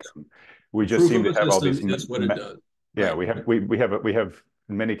the Correct. outcome. We just Proof seem of to a have all system these, is what it does. yeah, Right. we have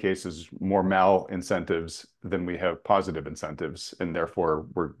in many cases more mal incentives than we have positive incentives, and therefore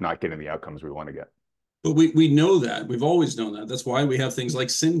we're not getting the outcomes we want to get. But we know that. We've always known that. That's why we have things like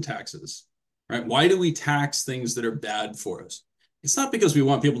sin taxes, right? Why do we tax things that are bad for us? It's not because we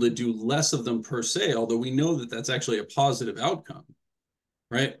want people to do less of them per se, although we know that that's actually a positive outcome,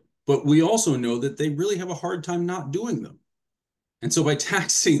 right? But we also know that they really have a hard time not doing them. And so by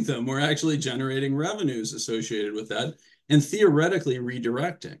taxing them, we're actually generating revenues associated with that and theoretically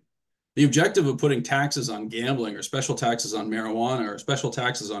redirecting. The objective of putting taxes on gambling or special taxes on marijuana or special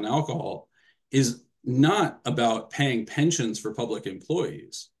taxes on alcohol is not about paying pensions for public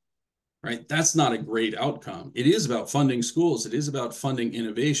employees, right? That's not a great outcome. It is about funding schools. It is about funding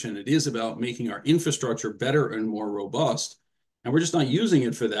innovation. It is about making our infrastructure better and more robust. And we're just not using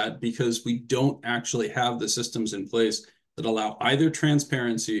it for that because we don't actually have the systems in place that allow either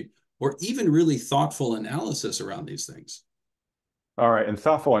transparency or even really thoughtful analysis around these things. All right, and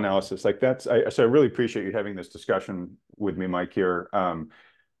thoughtful analysis, like so I really appreciate you having this discussion with me, Mike, here.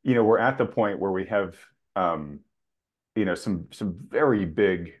 We're at the point where we have, some very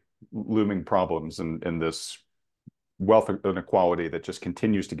big looming problems in this wealth inequality that just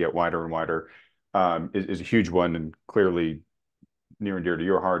continues to get wider and wider, is a huge one, and clearly near and dear to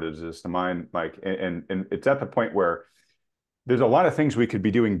your heart as to mine, Mike. And it's at the point where there's a lot of things we could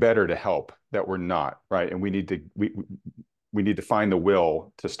be doing better to help that we're not, right? And we need to find the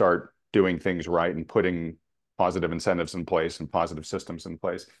will to start doing things right and putting positive incentives in place and positive systems in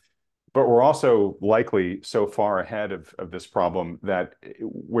place. But we're also likely so far ahead of this problem that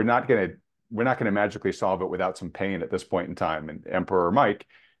we're not going to magically solve it without some pain at this point in time. And Emperor Mike,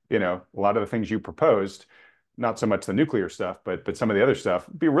 a lot of the things you proposed, not so much the nuclear stuff, but some of the other stuff,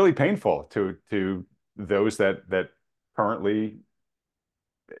 would be really painful to those that currently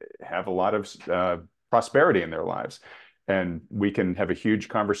have a lot of prosperity in their lives. And we can have a huge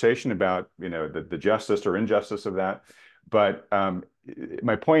conversation about, the justice or injustice of that. But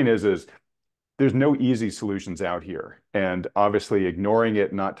my point is there's no easy solutions out here. And obviously ignoring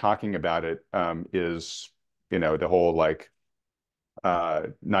it, not talking about it, is, the whole like,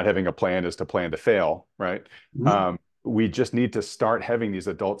 not having a plan is to plan to fail, right? Mhm. We just need to start having these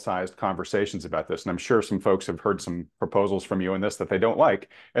adult-sized conversations about this. And I'm sure some folks have heard some proposals from you in this that they don't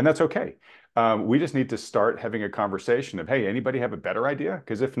like, and that's okay. We just need to start having a conversation of, hey, anybody have a better idea?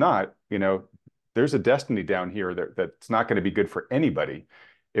 Because if not, there's a destiny down here that's not going to be good for anybody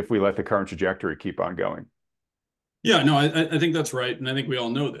if we let the current trajectory keep on going. Yeah, no, I think that's right. And I think we all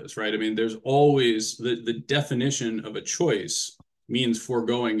know this, right? I mean, there's always the definition of a choice means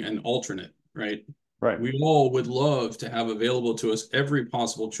foregoing an alternate, right? Right. We all would love to have available to us every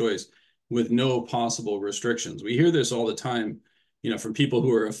possible choice with no possible restrictions. We hear this all the time, from people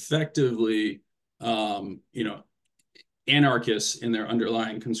who are effectively, anarchists in their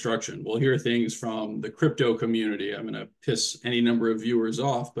underlying construction. We'll hear things from the crypto community. I'm going to piss any number of viewers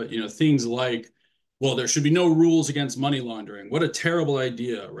off, but things like, well, there should be no rules against money laundering. What a terrible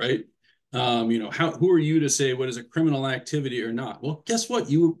idea, right? Who are you to say what is a criminal activity or not? Well, guess what?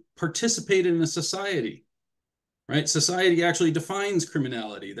 You participate in a society, right? Society actually defines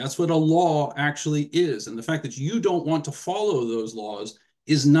criminality. That's what a law actually is. And the fact that you don't want to follow those laws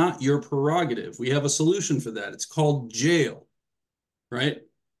is not your prerogative. We have a solution for that. It's called jail, right?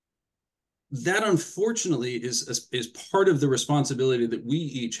 That unfortunately is part of the responsibility that we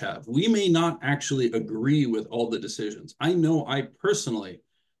each have. We may not actually agree with all the decisions. I know I personally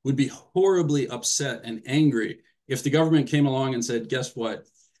would be horribly upset and angry if the government came along and said, guess what?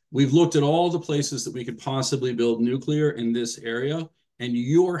 We've looked at all the places that we could possibly build nuclear in this area, and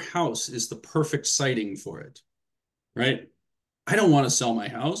your house is the perfect siting for it, right? I don't want to sell my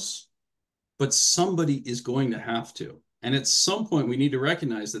house, but somebody is going to have to. And at some point, we need to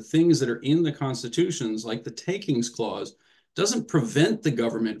recognize that things that are in the constitutions, like the takings clause, doesn't prevent the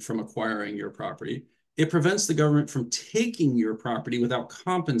government from acquiring your property. It prevents the government from taking your property without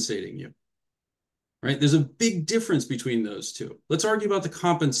compensating you, right? There's a big difference between those two. Let's argue about the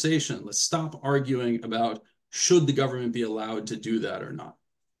compensation. Let's stop arguing about should the government be allowed to do that or not.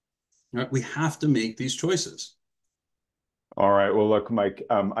 Right? We have to make these choices. All right. Well, look, Mike,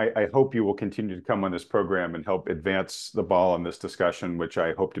 I hope you will continue to come on this program and help advance the ball on this discussion, which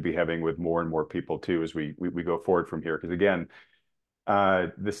I hope to be having with more and more people too as we go forward from here. Because again,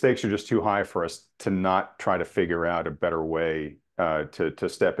 the stakes are just too high for us to not try to figure out a better way to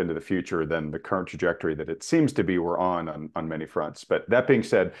step into the future than the current trajectory that it seems to be we're on many fronts. But that being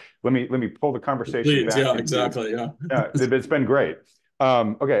said, let me pull the conversation Please, back yeah, into. exactly, yeah. It's been great.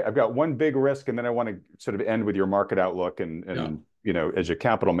 Okay, I've got one big risk, and then I want to sort of end with your market outlook. And Yeah. as a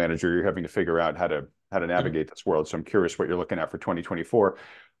capital manager, you're having to figure out how to Yep. navigate this world. So I'm curious what you're looking at for 2024.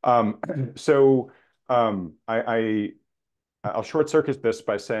 Um, so I'll short circuit this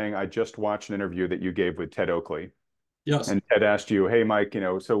by saying I just watched an interview that you gave with Ted Oakley, Yes. and Ted asked you, "Hey, Mike,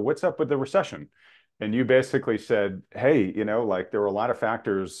 so what's up with the recession?" And you basically said, "Hey, like there were a lot of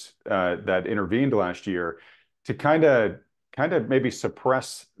factors that intervened last year to kind of maybe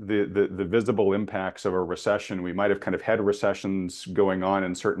suppress the visible impacts of a recession. We might have kind of had recessions going on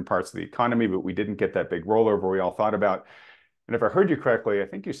in certain parts of the economy, but we didn't get that big rollover we all thought about." And if I heard you correctly, I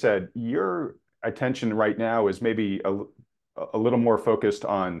think you said your attention right now is maybe a little more focused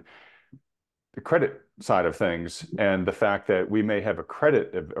on the credit side of things and the fact that we may have a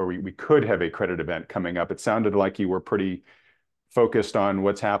credit, or we could have a credit event coming up. It sounded like you were pretty focused on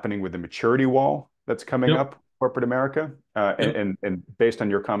what's happening with the maturity wall that's coming Yep. up, corporate America. Yep. And based on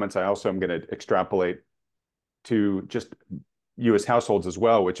your comments, I also am going to extrapolate to just U.S. households as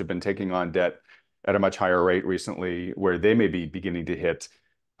well, which have been taking on debt at a much higher rate recently, where they may be beginning to hit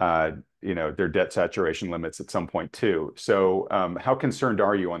their debt saturation limits at some point too. So how concerned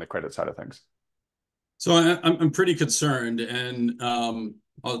are you on the credit side of things? So I'm pretty concerned, and I'll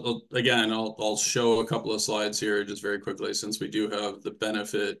show a couple of slides here just very quickly, since we do have the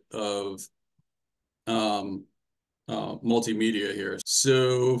benefit of um, multimedia here.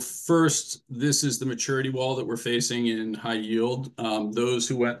 So first, this is the maturity wall that we're facing in high yield. Those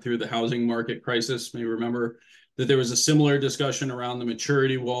who went through the housing market crisis may remember that there was a similar discussion around the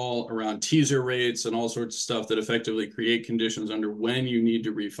maturity wall, around teaser rates, and all sorts of stuff that effectively create conditions under when you need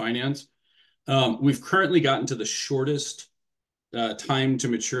to refinance. We've currently gotten to the shortest time to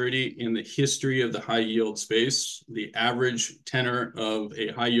maturity in the history of the high yield space. The average tenor of a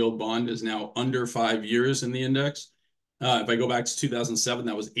high yield bond is now under 5 years in the index. If I go back to 2007,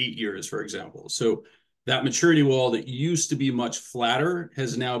 that was 8 years, for example. So that maturity wall that used to be much flatter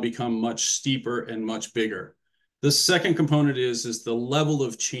has now become much steeper and much bigger. The second component is the level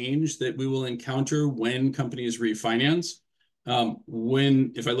of change that we will encounter when companies refinance.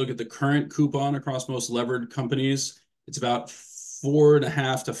 If I look at the current coupon across most levered companies, it's about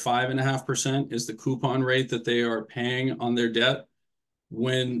 4.5 to 5.5% is the coupon rate that they are paying on their debt.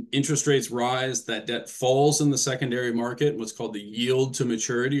 When interest rates rise, that debt falls in the secondary market. What's called the yield to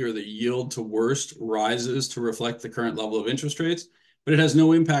maturity, or the yield to worst, rises to reflect the current level of interest rates, but it has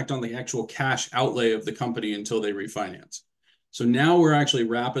no impact on the actual cash outlay of the company until they refinance. So now we're actually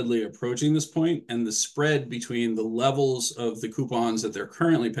rapidly approaching this point, and the spread between the levels of the coupons that they're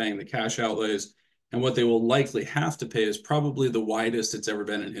currently paying, the cash outlays, and what they will likely have to pay is probably the widest it's ever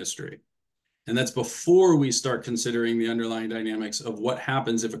been in history. And that's before we start considering the underlying dynamics of what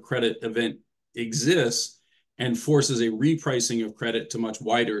happens if a credit event exists and forces a repricing of credit to much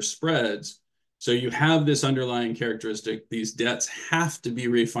wider spreads. So you have this underlying characteristic. These debts have to be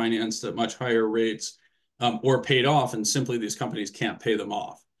refinanced at much higher rates, or paid off, and simply these companies can't pay them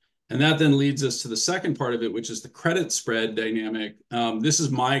off. And that then leads us to the second part of it, which is the credit spread dynamic. This is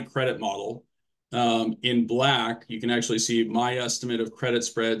my credit model. In black, you can actually see my estimate of credit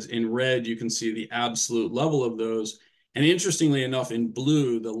spreads. In red, you can see the absolute level of those. And interestingly enough, in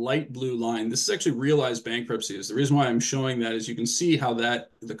blue, the light blue line, this is actually realized bankruptcies. The reason why I'm showing that is you can see how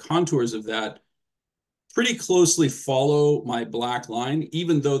the contours of that pretty closely follow my black line,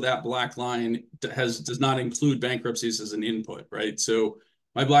 even though that black line does not include bankruptcies as an input, right? So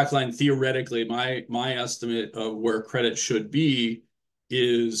my black line, theoretically, my estimate of where credit should be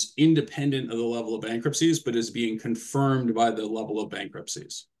is independent of the level of bankruptcies, but is being confirmed by the level of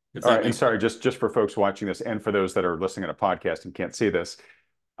bankruptcies, if All that right, and makes sense. sorry, just for folks watching this, and for those that are listening on a podcast and can't see this,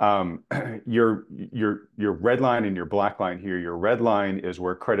 um, your red line and your black line here. Your red line is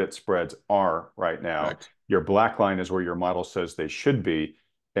where credit spreads are right now. Correct. Your black line is where your model says they should be.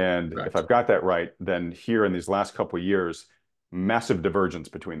 And if Correct. I've got that right, then here in these last couple of years, massive divergence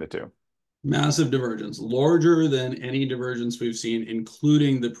between the two. Massive divergence, larger than any divergence we've seen,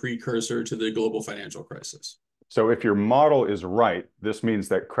 including the precursor to the global financial crisis. So if your model is right, this means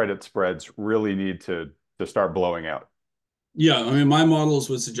that credit spreads really need to start blowing out. Yeah, I mean, my models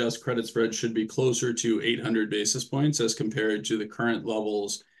would suggest credit spread should be closer to 800 basis points as compared to the current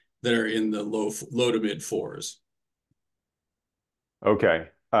levels that are in the low to mid fours. Okay.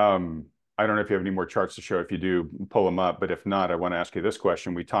 I don't know if you have any more charts to show. If you do, pull them up. But if not, I want to ask you this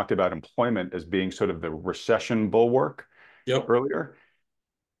question. We talked about employment as being sort of the recession bulwark Yep. earlier.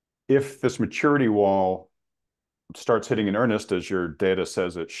 If this maturity wall starts hitting in earnest, as your data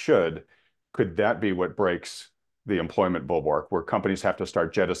says it should, could that be what breaks the employment bulwark, where companies have to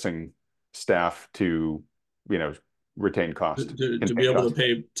start jettisoning staff to, you know, retain cost, to be contain able cost?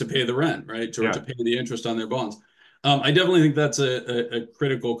 to pay the rent, right? To, or to Yeah. pay the interest on their bonds. I definitely think that's a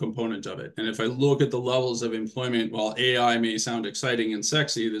critical component of it. And if I look at the levels of employment, while AI may sound exciting and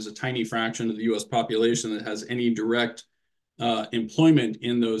sexy, there's a tiny fraction of the US population that has any direct employment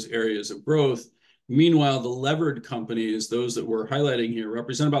in those areas of growth. Meanwhile, the levered companies, those that we're highlighting here,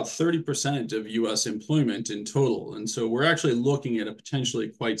 represent about 30% of US employment in total. And so we're actually looking at a potentially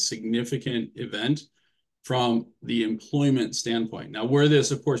quite significant event from the employment standpoint. Now, where this,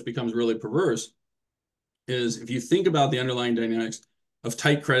 of course, becomes really perverse is if you think about the underlying dynamics of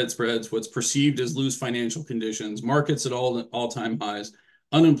tight credit spreads, what's perceived as loose financial conditions, markets at all-time highs,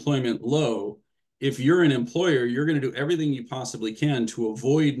 unemployment low. If you're an employer, you're going to do everything you possibly can to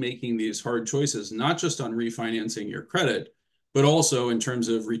avoid making these hard choices, not just on refinancing your credit, but also in terms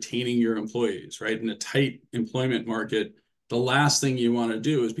of retaining your employees, right? In a tight employment market, the last thing you want to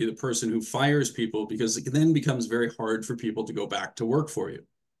do is be the person who fires people, because it then becomes very hard for people to go back to work for you,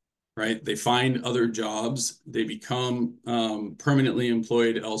 right? They find other jobs, they become permanently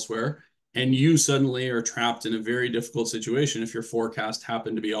employed elsewhere, and you suddenly are trapped in a very difficult situation if your forecast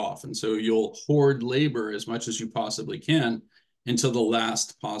happened to be off. And so you'll hoard labor as much as you possibly can until the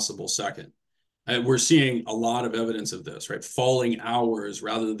last possible second. We're seeing a lot of evidence of this, right? Falling hours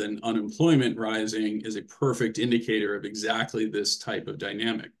rather than unemployment rising is a perfect indicator of exactly this type of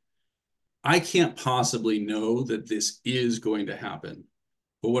dynamic. I can't possibly know that this is going to happen.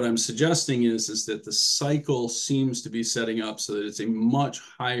 But what I'm suggesting is that the cycle seems to be setting up so that it's a much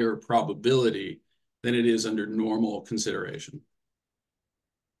higher probability than it is under normal consideration.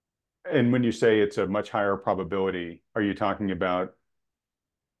 And when you say it's a much higher probability, are you talking about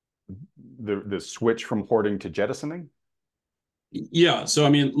the switch from hoarding to jettisoning? Yeah. So, I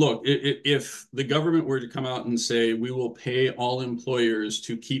mean, look, if the government were to come out and say, we will pay all employers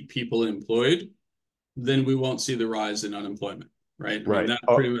to keep people employed, then we won't see the rise in unemployment, right? I mean, Right.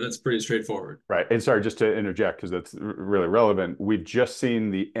 Oh, that's pretty straightforward. right. And sorry, just to interject, because that's really relevant. We've just seen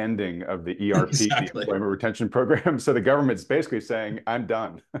the ending of the ERP, the Exactly. Employment Retention Program. So the government's basically saying, I'm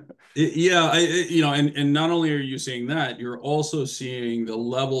done. Yeah, you know, and not only are you seeing that, you're also seeing the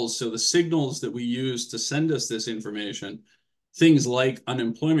levels. So the signals that we use to send us this information, things like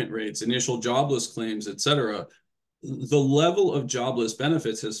unemployment rates, initial jobless claims, et cetera, the level of jobless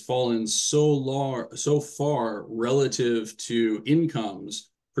benefits has fallen so far relative to incomes,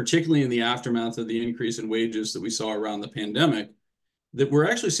 particularly in the aftermath of the increase in wages that we saw around the pandemic, that we're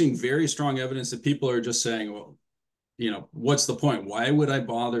actually seeing very strong evidence that people are just saying, well, you know, what's the point? Why would I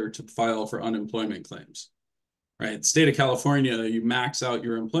bother to file for unemployment claims? Right? State of California, you max out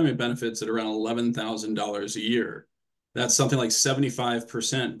your employment benefits at around $11,000 a year. That's something like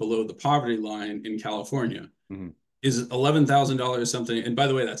 75% below the poverty line in California. Mhm. Is $11,000 something? And by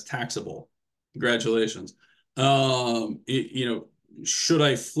the way, that's taxable. Congratulations. You know, should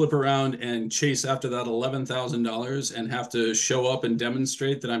I flip around and chase after that $11,000 and have to show up and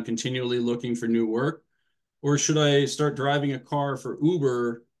demonstrate that I'm continually looking for new work? Or should I start driving a car for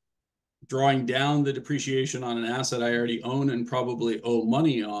Uber, drawing down the depreciation on an asset I already own and probably owe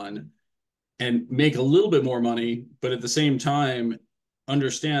money on, and make a little bit more money, but at the same time,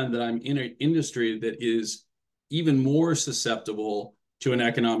 understand that I'm in an industry that is even more susceptible to an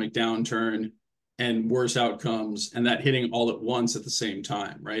economic downturn and worse outcomes, and that hitting all at once at the same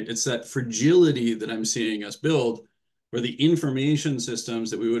time, right? It's that fragility that I'm seeing us build, where the information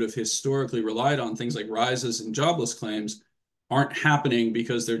systems that we would have historically relied on, things like rises and jobless claims, aren't happening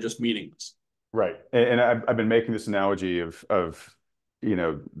because they're just meaningless. Right. And I've been making this analogy of, you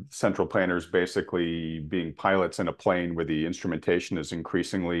know, central planners basically being pilots in a plane where the instrumentation is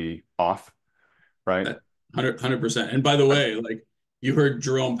increasingly off, right? 100%. And by the way, like you heard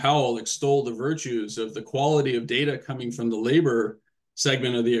Jerome Powell extol the virtues of the quality of data coming from the labor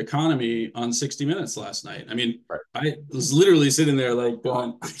segment of the economy on 60 Minutes last night. I mean, Right. I was literally sitting there like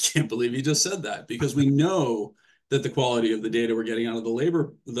going, I can't believe he just said that, because we know that the quality of the data we're getting out of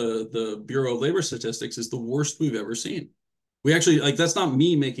the Bureau of Labor Statistics is the worst we've ever seen. We actually, like, that's not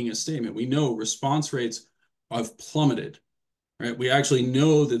me making a statement. We know response rates have plummeted, right? We actually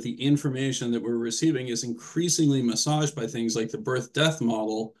know that the information that we're receiving is increasingly massaged by things like the birth death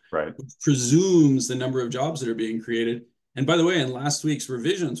model, Right. which presumes the number of jobs that are being created. And by the way, in last week's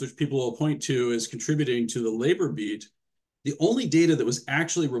revisions, which people will point to as contributing to the labor beat, the only data that was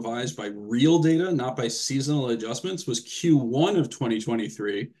actually revised by real data, not by seasonal adjustments, was Q1 of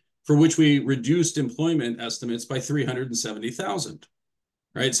 2023, for which we reduced employment estimates by 370,000.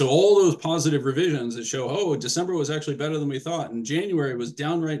 right? So all those positive revisions that show, oh, December was actually better than we thought, and January was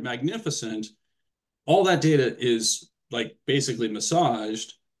downright magnificent. All that data is like basically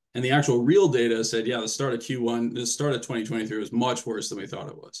massaged. And the actual real data said, yeah, the start of Q1, the start of 2023 was much worse than we thought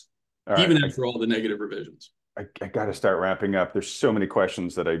it was, All right, even after all the negative revisions. I got to start wrapping up. There's so many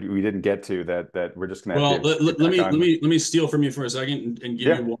questions that we didn't get to that we're just gonna have Well, to get let back me let on. me let me steal from you for a second and give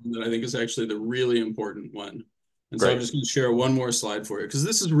Yeah, you one that I think is actually the really important one. And so I'm great. just going to share one more slide for you because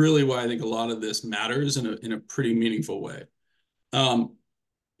this is really why I think a lot of this matters in a pretty meaningful way. Um,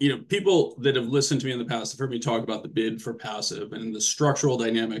 people that have listened to me in the past have heard me talk about the bid for passive and the structural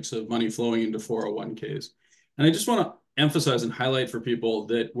dynamics of money flowing into 401ks. And I just want to emphasize and highlight for people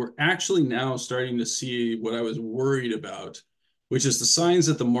that we're actually now starting to see what I was worried about, which is the signs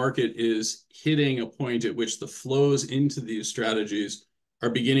that the market is hitting a point at which the flows into these strategies are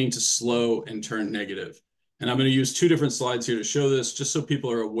beginning to slow and turn negative. And I'm going to use two different slides here to show this, just so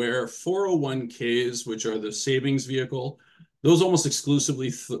people are aware. 401ks, which are the savings vehicle, those almost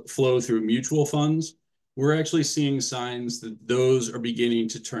exclusively flow through mutual funds. We're actually seeing signs that those are beginning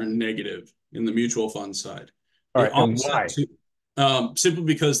to turn negative in the mutual fund side. All The right, and offset why? to simply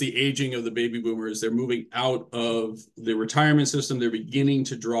because the aging of the baby boomers, they're moving out of the retirement system. They're beginning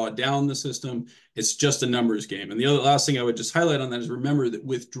to draw down the system. It's just a numbers game. And the other last thing I would just highlight on that is remember that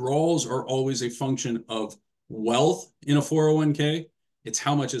withdrawals are always a function of wealth in a 401k. It's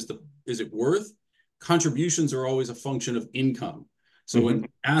how much is it worth? Contributions are always a function of income. So Hmm. when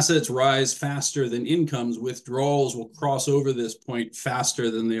assets rise faster than incomes, withdrawals will cross over this point faster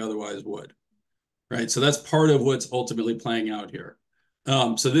than they otherwise would, right? So that's part of what's ultimately playing out here.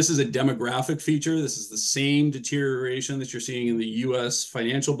 So this is a demographic feature. This is the same deterioration that you're seeing in the U.S.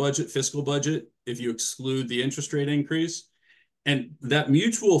 financial budget, fiscal budget, if you exclude the interest rate increase. And that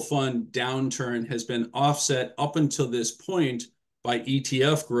mutual fund downturn has been offset up until this point by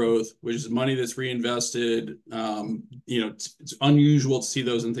ETF growth, which is money that's reinvested. It's unusual to see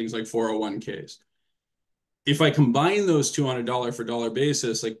those in things like 401ks. If I combine those two on a dollar for dollar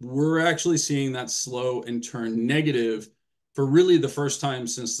basis, like we're actually seeing that slow and turn negative for really the first time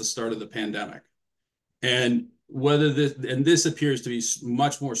since the start of the pandemic. And this appears to be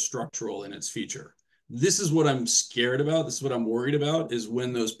much more structural in its feature. This is what I'm scared about. This is what I'm worried about is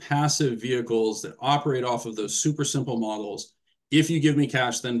when those passive vehicles that operate off of those super simple models, if you give me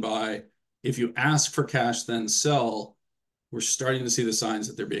cash, then buy. If you ask for cash, then sell. We're starting to see the signs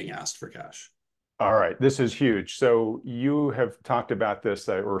that they're being asked for cash. All right, this is huge. So you have talked about this,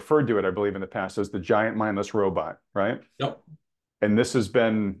 or referred to it, I believe, in the past as the giant mindless robot, right? Yep. And this has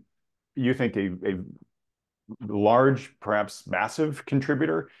been, you think, a large, perhaps massive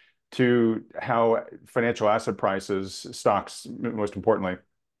contributor to how financial asset prices, stocks, most importantly,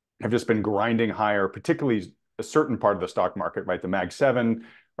 have just been grinding higher, particularly a certain part of the stock market, right? The Mag 7,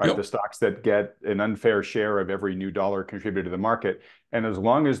 right? The Yep. stocks that get an unfair share of every new dollar contributed to the market. And as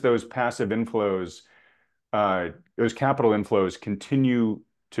long as those passive inflows, those capital inflows continue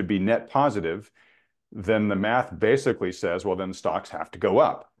to be net positive, then the math basically says, well, then stocks have to go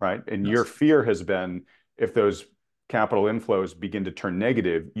up, right? And your Yes. fear has been if those capital inflows begin to turn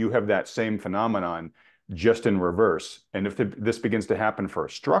negative, you have that same phenomenon just in reverse. And if this begins to happen for a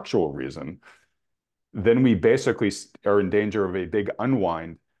structural reason, then we basically are in danger of a big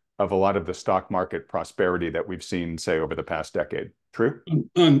unwind of a lot of the stock market prosperity that we've seen, say, over the past decade. True?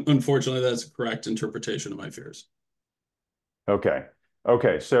 Unfortunately, that's a correct interpretation of my fears. Okay.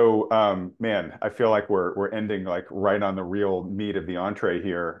 Okay. So, man, I feel like we're ending like right on the real meat of the entree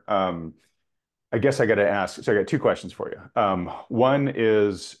here. I guess I got to ask. So I got two questions for you. One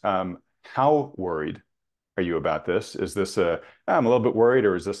is, how worried are you about this? Is this I'm a little bit worried,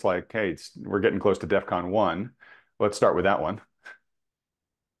 or is this like, hey, we're getting close to DEFCON 1? Let's start with that one.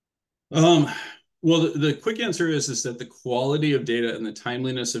 Um, well, the quick answer is that the quality of data and the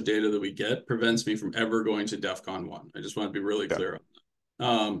timeliness of data that we get prevents me from ever going to DEFCON 1. I just want to be really Yeah. clear on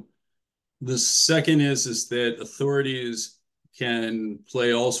that. The second is that authorities can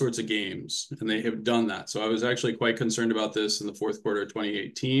play all sorts of games, and they have done that. So I was actually quite concerned about this in the fourth quarter of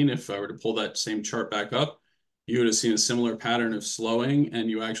 2018. If I were to pull that same chart back up, you would have seen a similar pattern of slowing, and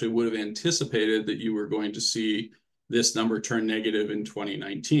you actually would have anticipated that you were going to see this number turn negative in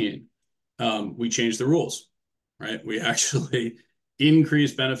 2019. We changed the rules, right? We actually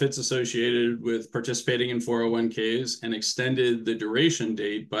increased benefits associated with participating in 401ks and extended the duration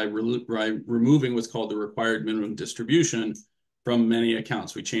date by removing what's called the required minimum distribution from many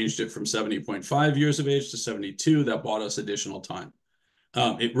accounts. We changed it from 70.5 years of age to 72. That bought us additional time.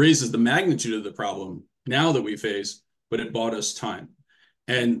 It raises the magnitude of the problem now that we face, but it bought us time.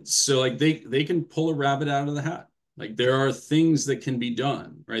 And so like they can pull a rabbit out of the hat. Like there are things that can be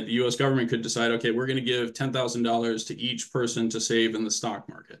done, right? The US government could decide, okay, we're going to give $10,000 to each person to save in the stock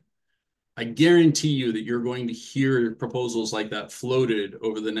market. I guarantee you that you're going to hear proposals like that floated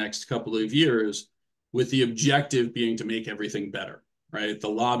over the next couple of years with the objective being to make everything better, right? The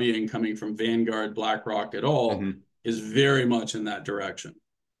lobbying coming from Vanguard, BlackRock et al. Mm-hmm. Is very much in that direction.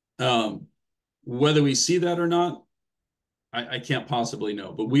 Whether we see that or not, I can't possibly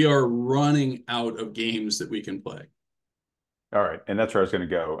know, but we are running out of games that we can play. All right, and that's where I was going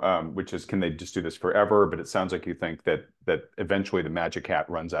to go, which is, can they just do this forever? But it sounds like you think that eventually the magic hat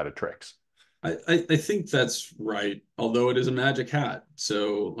runs out of tricks. I think that's right, although it is a magic hat.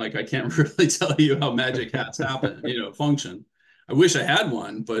 So like I can't really tell you how magic hats happen, function. I wish I had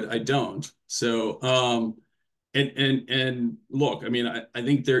one, but I don't. So and look, I mean, I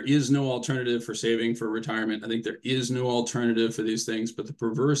think there is no alternative for saving for retirement. I think there is no alternative for these things, but the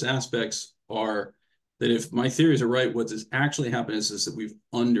perverse aspects are that if my theories are right, what has actually happened is that we've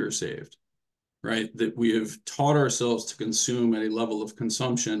undersaved, right? That we have taught ourselves to consume at a level of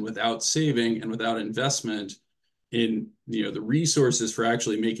consumption without saving and without investment in the resources for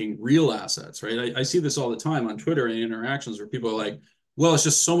actually making real assets, right? I see this all the time on Twitter and interactions where people are like, well, it's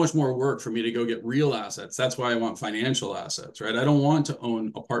just so much more work for me to go get real assets. That's why I want financial assets, right? I don't want to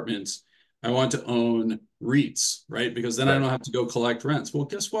own apartments. I want to own REITs, right? Because then I Right. don't have to go collect rents. Well,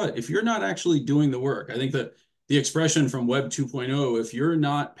 guess what? If you're not actually doing the work, I think that the expression from Web 2.0, if you're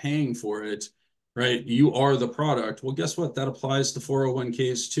not paying for it, right, you are the product. Well, guess what? That applies to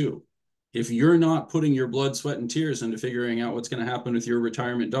 401ks too. If you're not putting your blood, sweat, and tears into figuring out what's going to happen with your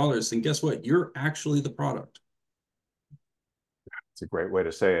retirement dollars, then guess what? You're actually the product. It's a great way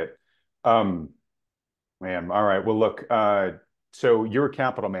to say it. Man, all right. Well, look, so you're a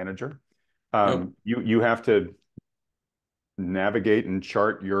capital manager. Yep. You have to navigate and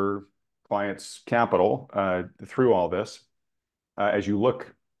chart your clients' capital through all this. As you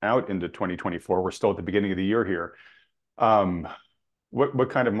look out into 2024, we're still at the beginning of the year here. What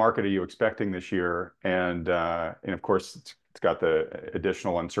kind of market are you expecting this year? And of course, it's got the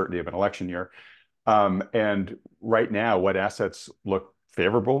additional uncertainty of an election year. And right now, what assets look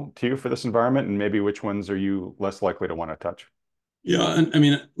favorable to you for this environment, and maybe which ones are you less likely to want to touch? Yeah, and I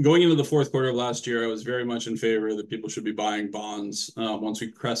mean, going into the fourth quarter of last year, I was very much in favor that people should be buying bonds. Once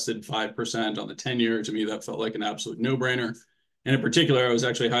we crested 5% on the 10-year, to me, that felt like an absolute no-brainer. And in particular, I was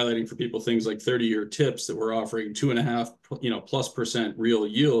actually highlighting for people things like 30-year tips that were offering 2.5, plus percent real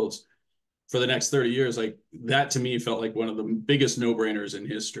yields for the next 30 years. Like that to me felt like one of the biggest no-brainers in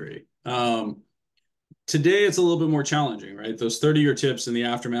history. Today, it's a little bit more challenging, right? Those 30-year tips in the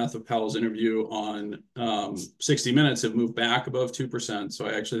aftermath of Powell's interview on 60 Minutes have moved back above 2%. So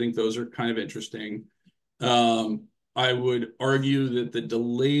I actually think those are kind of interesting. I would argue that the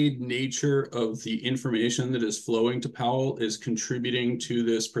delayed nature of the information that is flowing to Powell is contributing to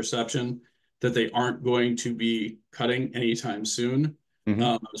this perception that they aren't going to be cutting anytime soon. Mm-hmm.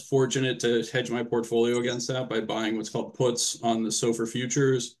 I was fortunate to hedge my portfolio against that by buying what's called puts on the SOFR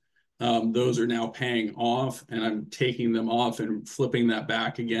futures. Those are now paying off, and I'm taking them off and flipping that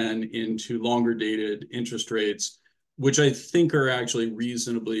back again into longer dated interest rates, which I think are actually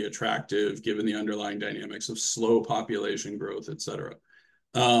reasonably attractive given the underlying dynamics of slow population growth, et cetera.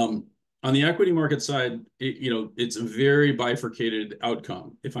 On the equity market side, it's a very bifurcated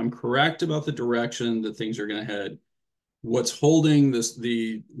outcome. If I'm correct about the direction that things are going to head, what's holding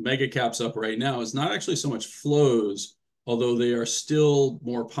the mega caps up right now is not actually so much flows, although they are still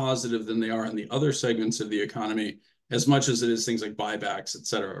more positive than they are in the other segments of the economy, as much as it is things like buybacks, et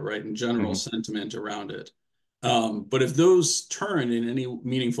cetera, right? And general sentiment around it. But if those turn in any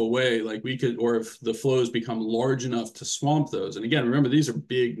meaningful way, like we could, or if the flows become large enough to swamp those, and again, remember, these are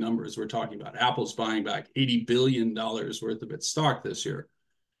big numbers we're talking about. Apple's buying back $80 billion worth of its stock this year.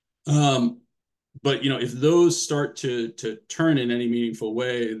 But if those start to turn in any meaningful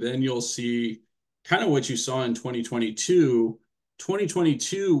way, then you'll see kind of what you saw in 2022.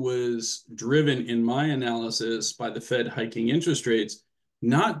 2022 was driven, in my analysis, by the Fed hiking interest rates,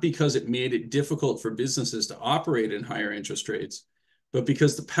 not because it made it difficult for businesses to operate in higher interest rates, but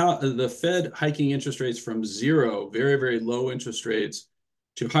because the Fed hiking interest rates from zero, very, very low interest rates,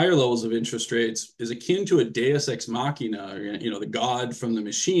 to higher levels of interest rates is akin to a deus ex machina, the god from the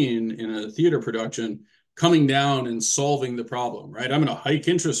machine in a theater production coming down and solving the problem, right? I'm going to hike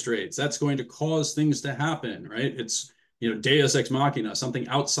interest rates. That's going to cause things to happen, right? It's, deus ex machina, something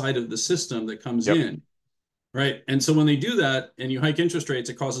outside of the system that comes in, right? And so when they do that and you hike interest rates,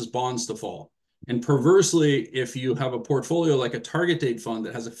 it causes bonds to fall. And perversely, if you have a portfolio like a target date fund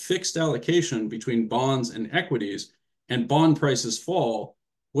that has a fixed allocation between bonds and equities and bond prices fall,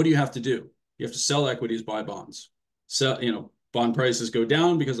 what do you have to do? You have to sell equities, buy bonds, sell, bond prices go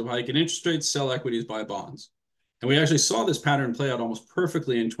down because of hike in interest rates, sell equities, buy bonds. And we actually saw this pattern play out almost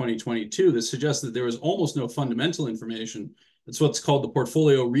perfectly in 2022. This suggests that there was almost no fundamental information. It's what's called the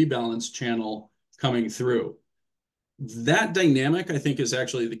portfolio rebalance channel coming through. That dynamic, I think, is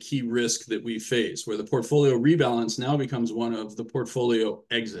actually the key risk that we face, where the portfolio rebalance now becomes one of the portfolio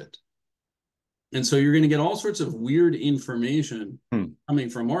exit. And so you're going to get all sorts of weird information coming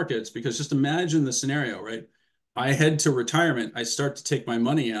from markets, because just imagine the scenario, right? I head to retirement, I start to take my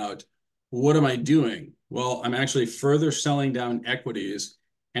money out. What am I doing? Well, I'm actually further selling down equities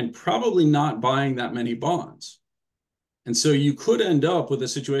and probably not buying that many bonds. And so you could end up with a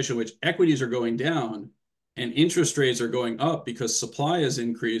situation in which equities are going down and interest rates are going up because supply is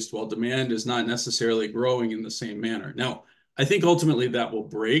increased while demand is not necessarily growing in the same manner. Now, I think ultimately that will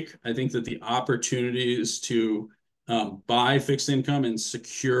break. I think that the opportunities to buy fixed income and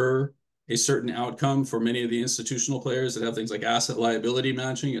secure a certain outcome for many of the institutional players that have things like asset liability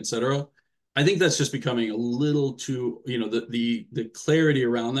matching, et cetera, I think that's just becoming a little too, the clarity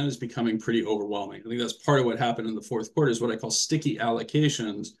around that is becoming pretty overwhelming. I think that's part of what happened in the fourth quarter is what I call sticky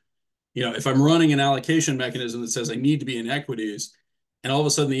allocations. If I'm running an allocation mechanism that says I need to be in equities, and all of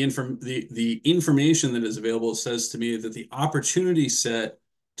a sudden the information that is available says to me that the opportunity set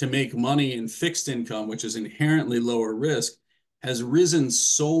to make money in fixed income, which is inherently lower risk, has risen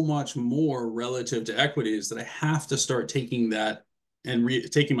so much more relative to equities that I have to start taking that and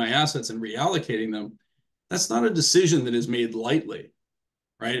taking my assets and reallocating them. That's not a decision that is made lightly,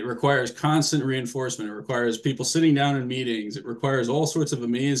 right? It requires constant reinforcement. It requires people sitting down in meetings. It requires all sorts of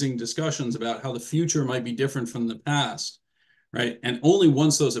amazing discussions about how the future might be different from the past, right? And only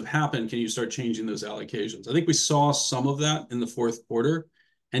once those have happened can you start changing those allocations. I think we saw some of that in the fourth quarter,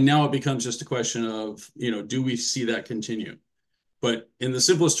 and now it becomes just a question of, do we see that continue? But in the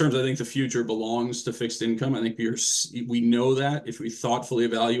simplest terms, I think the future belongs to fixed income. I think we know that if we thoughtfully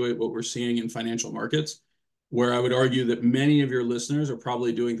evaluate what we're seeing in financial markets, where I would argue that many of your listeners are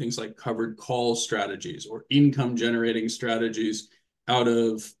probably doing things like covered call strategies or income generating strategies out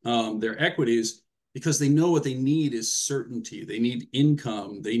of their equities, because they know what they need is certainty. They need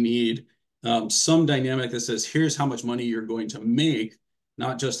income. They need some dynamic that says, here's how much money you're going to make,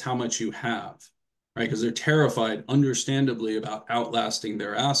 not just how much you have. Right? Because they're terrified, understandably, about outlasting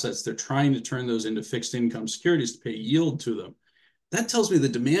their assets. They're trying to turn those into fixed income securities to pay yield to them. That tells me the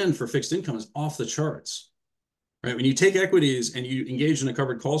demand for fixed income is off the charts. Right? When you take equities and you engage in a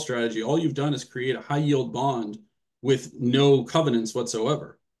covered call strategy, all you've done is create a high yield bond with no covenants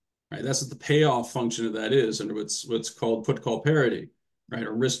whatsoever. Right? That's what the payoff function of that is, and what's called put call parity, right?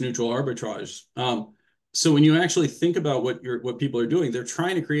 Or risk neutral arbitrage. So when you actually think about what people are doing, they're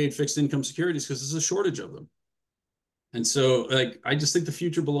trying to create fixed income securities because there's a shortage of them. And so, I just think the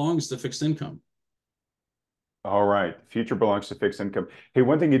future belongs to fixed income. All right, future belongs to fixed income. Hey,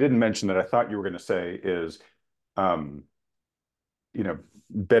 one thing you didn't mention that I thought you were going to say is,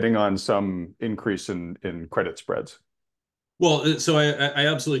 betting on some increase in credit spreads. Well, so I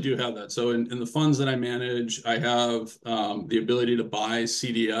absolutely do have that. So in the funds that I manage, I have the ability to buy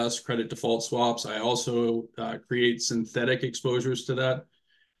CDS, credit default swaps. I also create synthetic exposures to that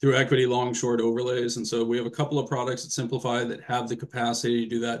through equity long short overlays. And so we have a couple of products at Simplify that have the capacity to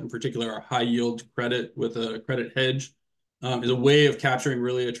do that. In particular, our high yield credit with a credit hedge is a way of capturing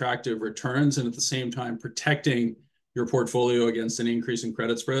really attractive returns and at the same time protecting your portfolio against an increase in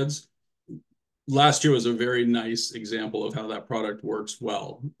credit spreads. Last year was a very nice example of how that product works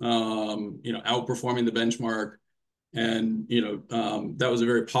well. Outperforming the benchmark, and that was a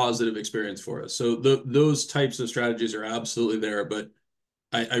very positive experience for us. So those types of strategies are absolutely there, but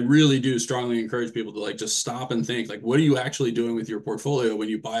I really do strongly encourage people to just stop and think, what are you actually doing with your portfolio when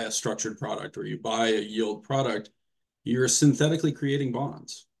you buy a structured product or you buy a yield product? You're synthetically creating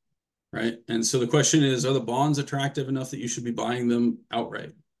bonds, right? And so the question is, are the bonds attractive enough that you should be buying them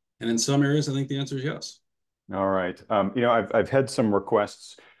outright? And in some areas, I think the answer is yes. All right. I've had some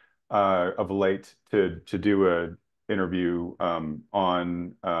requests of late to do a interview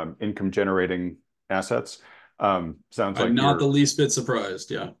on income generating assets. Sounds like I'm not the least bit surprised.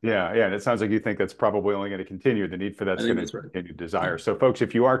 Yeah. Yeah. And it sounds like you think that's probably only going to continue. The need for that's going to continue desire. So folks,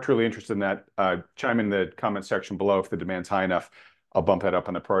 if you are truly interested in that, chime in the comment section below. If the demand's high enough, I'll bump that up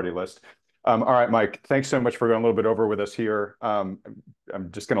on the priority list. All right, Mike, thanks so much for going a little bit over with us here. I'm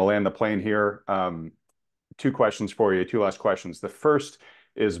just going to land the plane here. Two questions for you, two last questions. The first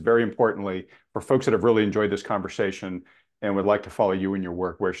is, very importantly, for folks that have really enjoyed this conversation and would like to follow you in your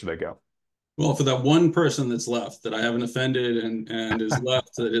work, where should they go? Well, for that one person that's left that I haven't offended and is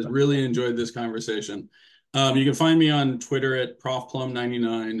left that has really enjoyed this conversation, You can find me on Twitter at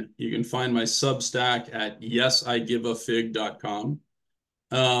profplum99. You can find my Substack at yesIgiveafig.com.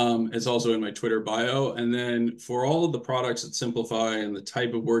 It's also in my Twitter bio. And then for all of the products that Simplify and the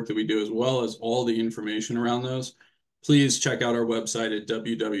type of work that we do, as well as all the information around those, please check out our website at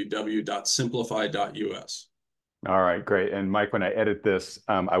www.simplify.us. All right, great. And Mike, when I edit this,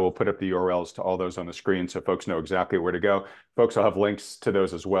 I will put up the URLs to all those on the screen so folks know exactly where to go. Folks, I'll have links to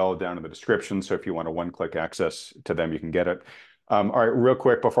those as well down in the description. So if you want a one-click access to them, you can get it. All right, real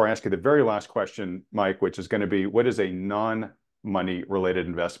quick before I ask you the very last question, Mike, which is going to be, what is a non-money related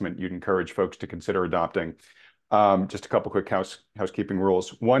investment you'd encourage folks to consider adopting? Just a couple quick housekeeping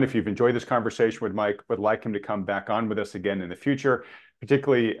rules. One, if you've enjoyed this conversation with Mike, would like him to come back on with us again in the future,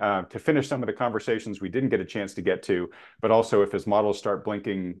 particularly to finish some of the conversations we didn't get a chance to get to, but also if his models start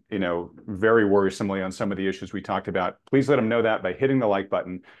blinking, very worrisomely on some of the issues we talked about, please let him know that by hitting the like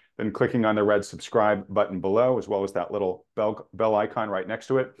button, then clicking on the red subscribe button below, as well as that little bell icon right next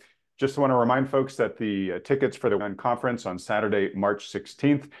to it. Just want to remind folks that the tickets for the conference on Saturday, March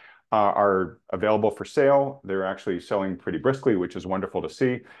 16th, are available for sale. They're actually selling pretty briskly, which is wonderful to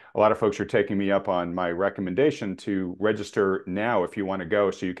see. A lot of folks are taking me up on my recommendation to register now if you want to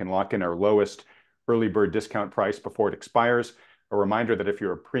go, so you can lock in our lowest early bird discount price before it expires. A reminder that if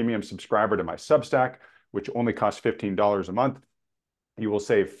you're a premium subscriber to my Substack, which only costs $15 a month, you will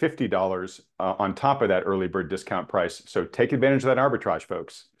save $50 on top of that early bird discount price. So take advantage of that arbitrage,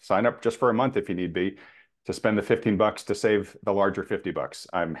 folks. Sign up just for a month if you need be, to spend the $15 to save the larger $50.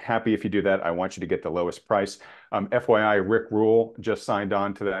 I'm happy if you do that. I want you to get the lowest price. FYI, Rick Rule just signed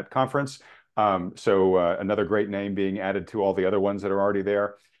on to that conference. So another great name being added to all the other ones that are already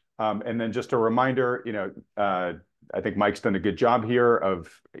there. And then just a reminder, I think Mike's done a good job here of,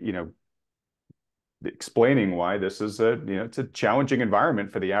 explaining why this is it's a challenging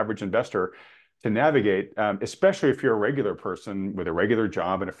environment for the average investor to navigate, especially if you're a regular person with a regular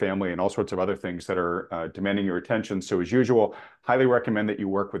job and a family and all sorts of other things that are demanding your attention. So as usual, highly recommend that you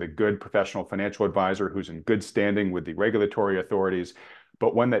work with a good professional financial advisor who's in good standing with the regulatory authorities,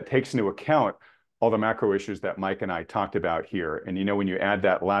 but one that takes into account all the macro issues that Mike and I talked about here. And when you add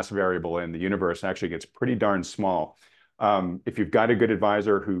that last variable in, the universe actually gets pretty darn small. If you've got a good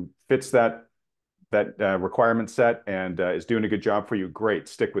advisor who fits that requirement set and is doing a good job for you, great,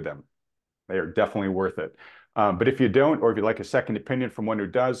 stick with them. They are definitely worth it. But if you don't, or if you'd like a second opinion from one who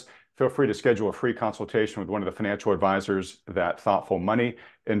does, feel free to schedule a free consultation with one of the financial advisors that Thoughtful Money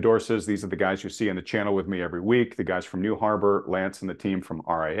endorses. These are the guys you see on the channel with me every week, the guys from New Harbor, Lance and the team from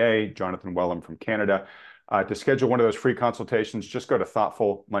RIA, Jonathan Wellham from Canada. To schedule one of those free consultations, just go to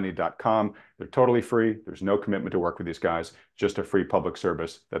thoughtfulmoney.com. They're totally free. There's no commitment to work with these guys, just a free public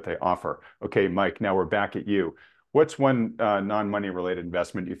service that they offer. Okay, Mike, now we're back at you. What's one non-money related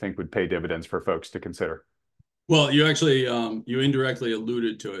investment you think would pay dividends for folks to consider? Well, you actually you indirectly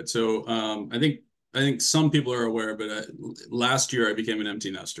alluded to it. So I think some people are aware, but last year I became an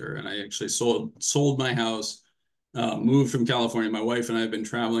empty nester, and I actually sold my house, moved from California. My wife and I have been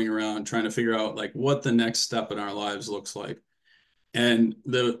traveling around trying to figure out like what the next step in our lives looks like. And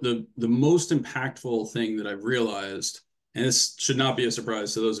the most impactful thing that I've realized, and this should not be a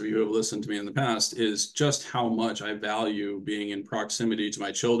surprise to those of you who have listened to me in the past, is just how much I value being in proximity to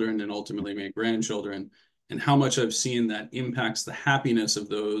my children and ultimately my grandchildren, and how much I've seen that impacts the happiness of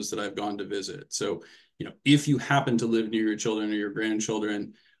those that I've gone to visit. So, if you happen to live near your children or your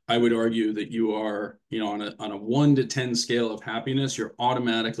grandchildren, I would argue that you are, on a 1 to 10 scale of happiness, you're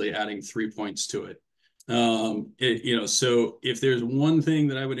automatically adding 3 points to it. So if there's one thing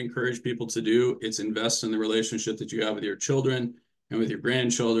that I would encourage people to do, it's invest in the relationship that you have with your children and with your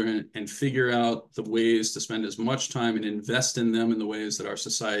grandchildren, and figure out the ways to spend as much time and invest in them in the ways that our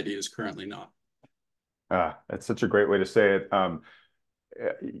society is currently not. That's such a great way to say it. I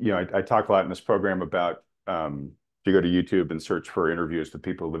talk a lot in this program about if you go to YouTube and search for interviews with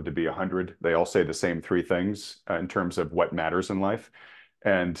people who live to be 100, they all say the same 3 things in terms of what matters in life.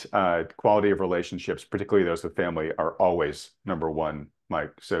 And quality of relationships, particularly those with family, are always number one,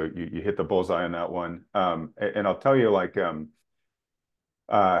 Mike. So you hit the bullseye on that one. And I'll tell you, like,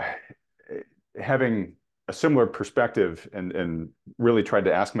 having a similar perspective and really tried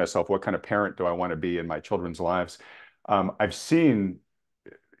to ask myself, what kind of parent do I want to be in my children's lives? I've seen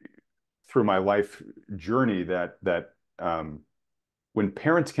through my life journey that when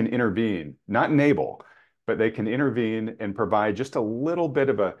parents can intervene, not enable, but they can intervene and provide just a little bit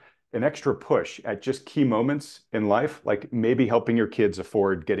of an extra push at just key moments in life, like maybe helping your kids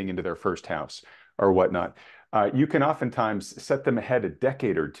afford getting into their first house or whatnot. You can oftentimes set them ahead a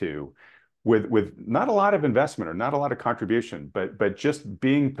decade or two with not a lot of investment or not a lot of contribution, but just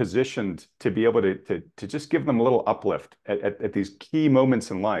being positioned to be able to just give them a little uplift at these key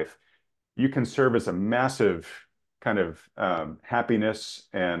moments in life, you can serve as a massive kind of happiness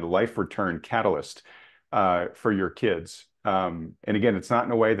and life return catalyst for your kids. And again, it's not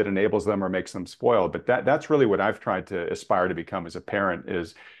in a way that enables them or makes them spoiled, but that's really what I've tried to aspire to become as a parent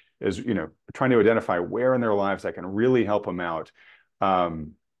is trying to identify where in their lives I can really help them out.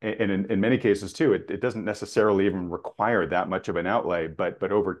 And in many cases too, it doesn't necessarily even require that much of an outlay,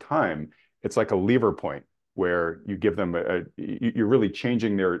 but over time, it's like a lever point where you give them you're really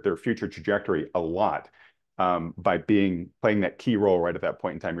changing their future trajectory a lot by playing that key role right at that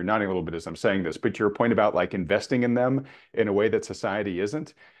point in time. You're nodding a little bit as I'm saying this, but your point about like investing in them in a way that society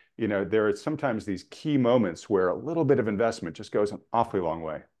isn't, there are sometimes these key moments where a little bit of investment just goes an awfully long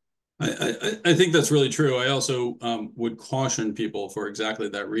way. I think that's really true. I also would caution people for exactly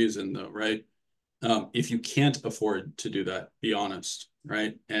that reason, though, right? If you can't afford to do that, be honest,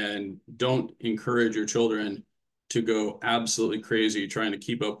 right? And don't encourage your children to go absolutely crazy trying to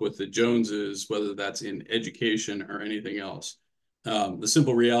keep up with the Joneses, whether that's in education or anything else. The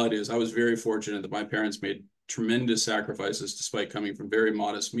simple reality is I was very fortunate that my parents made tremendous sacrifices despite coming from very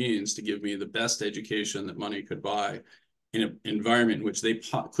modest means to give me the best education that money could buy in an environment in which they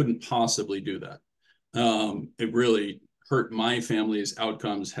couldn't possibly do that. It really hurt my family's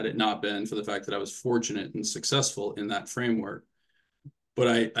outcomes had it not been for the fact that I was fortunate and successful in that framework.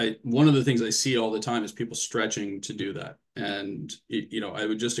 But one of the things I see all the time is people stretching to do that. And, I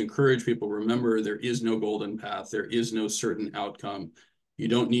would just encourage people, remember, there is no golden path. There is no certain outcome. You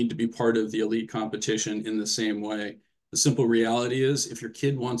don't need to be part of the elite competition in the same way. The simple reality is if your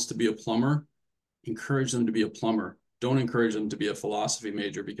kid wants to be a plumber, encourage them to be a plumber. Don't encourage them to be a philosophy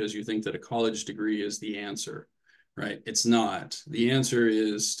major because you think that a college degree is the answer, right? It's not. The answer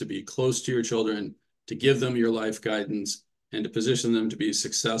is to be close to your children, to give them your life guidance, and to position them to be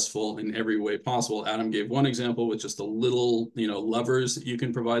successful in every way possible. Adam gave one example with just the little, levers that you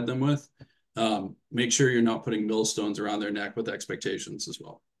can provide them with. Make sure you're not putting millstones around their neck with expectations as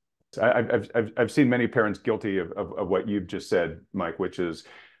well. I've seen many parents guilty of what you've just said, Mike, which is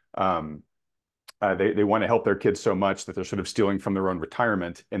they want to help their kids so much that they're sort of stealing from their own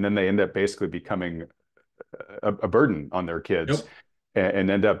retirement, and then they end up basically becoming a burden on their kids. Yep. And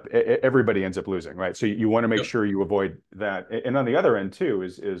everybody ends up losing, right? So you want to make Yep. sure you avoid that. And on the other end too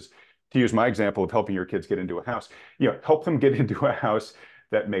is to use my example of helping your kids get into a house, help them get into a house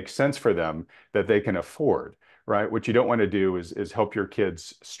that makes sense for them, that they can afford, right? What you don't want to do is help your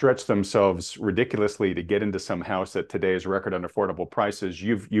kids stretch themselves ridiculously to get into some house at today's record unaffordable prices.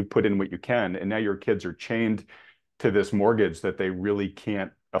 You've put in what you can, and now your kids are chained to this mortgage that they really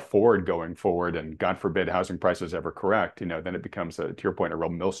can't afford going forward, and God forbid housing prices ever correct, then it becomes, to your point, a real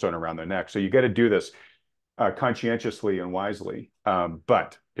millstone around their neck. So you got to do this conscientiously and wisely.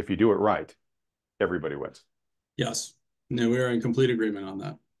 But if you do it right, everybody wins. Yes. No, we are in complete agreement on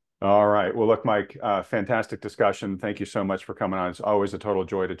that. All right. Well, look, Mike, fantastic discussion. Thank you so much for coming on. It's always a total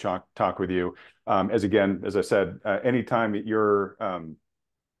joy to talk with you. As I said, anytime your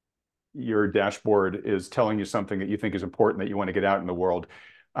dashboard is telling you something that you think is important that you want to get out in the world,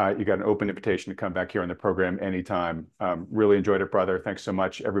 you got an open invitation to come back here on the program anytime. Really enjoyed it, brother. Thanks so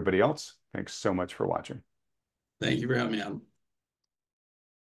much. Everybody else, thanks so much for watching. Thank you for having me on.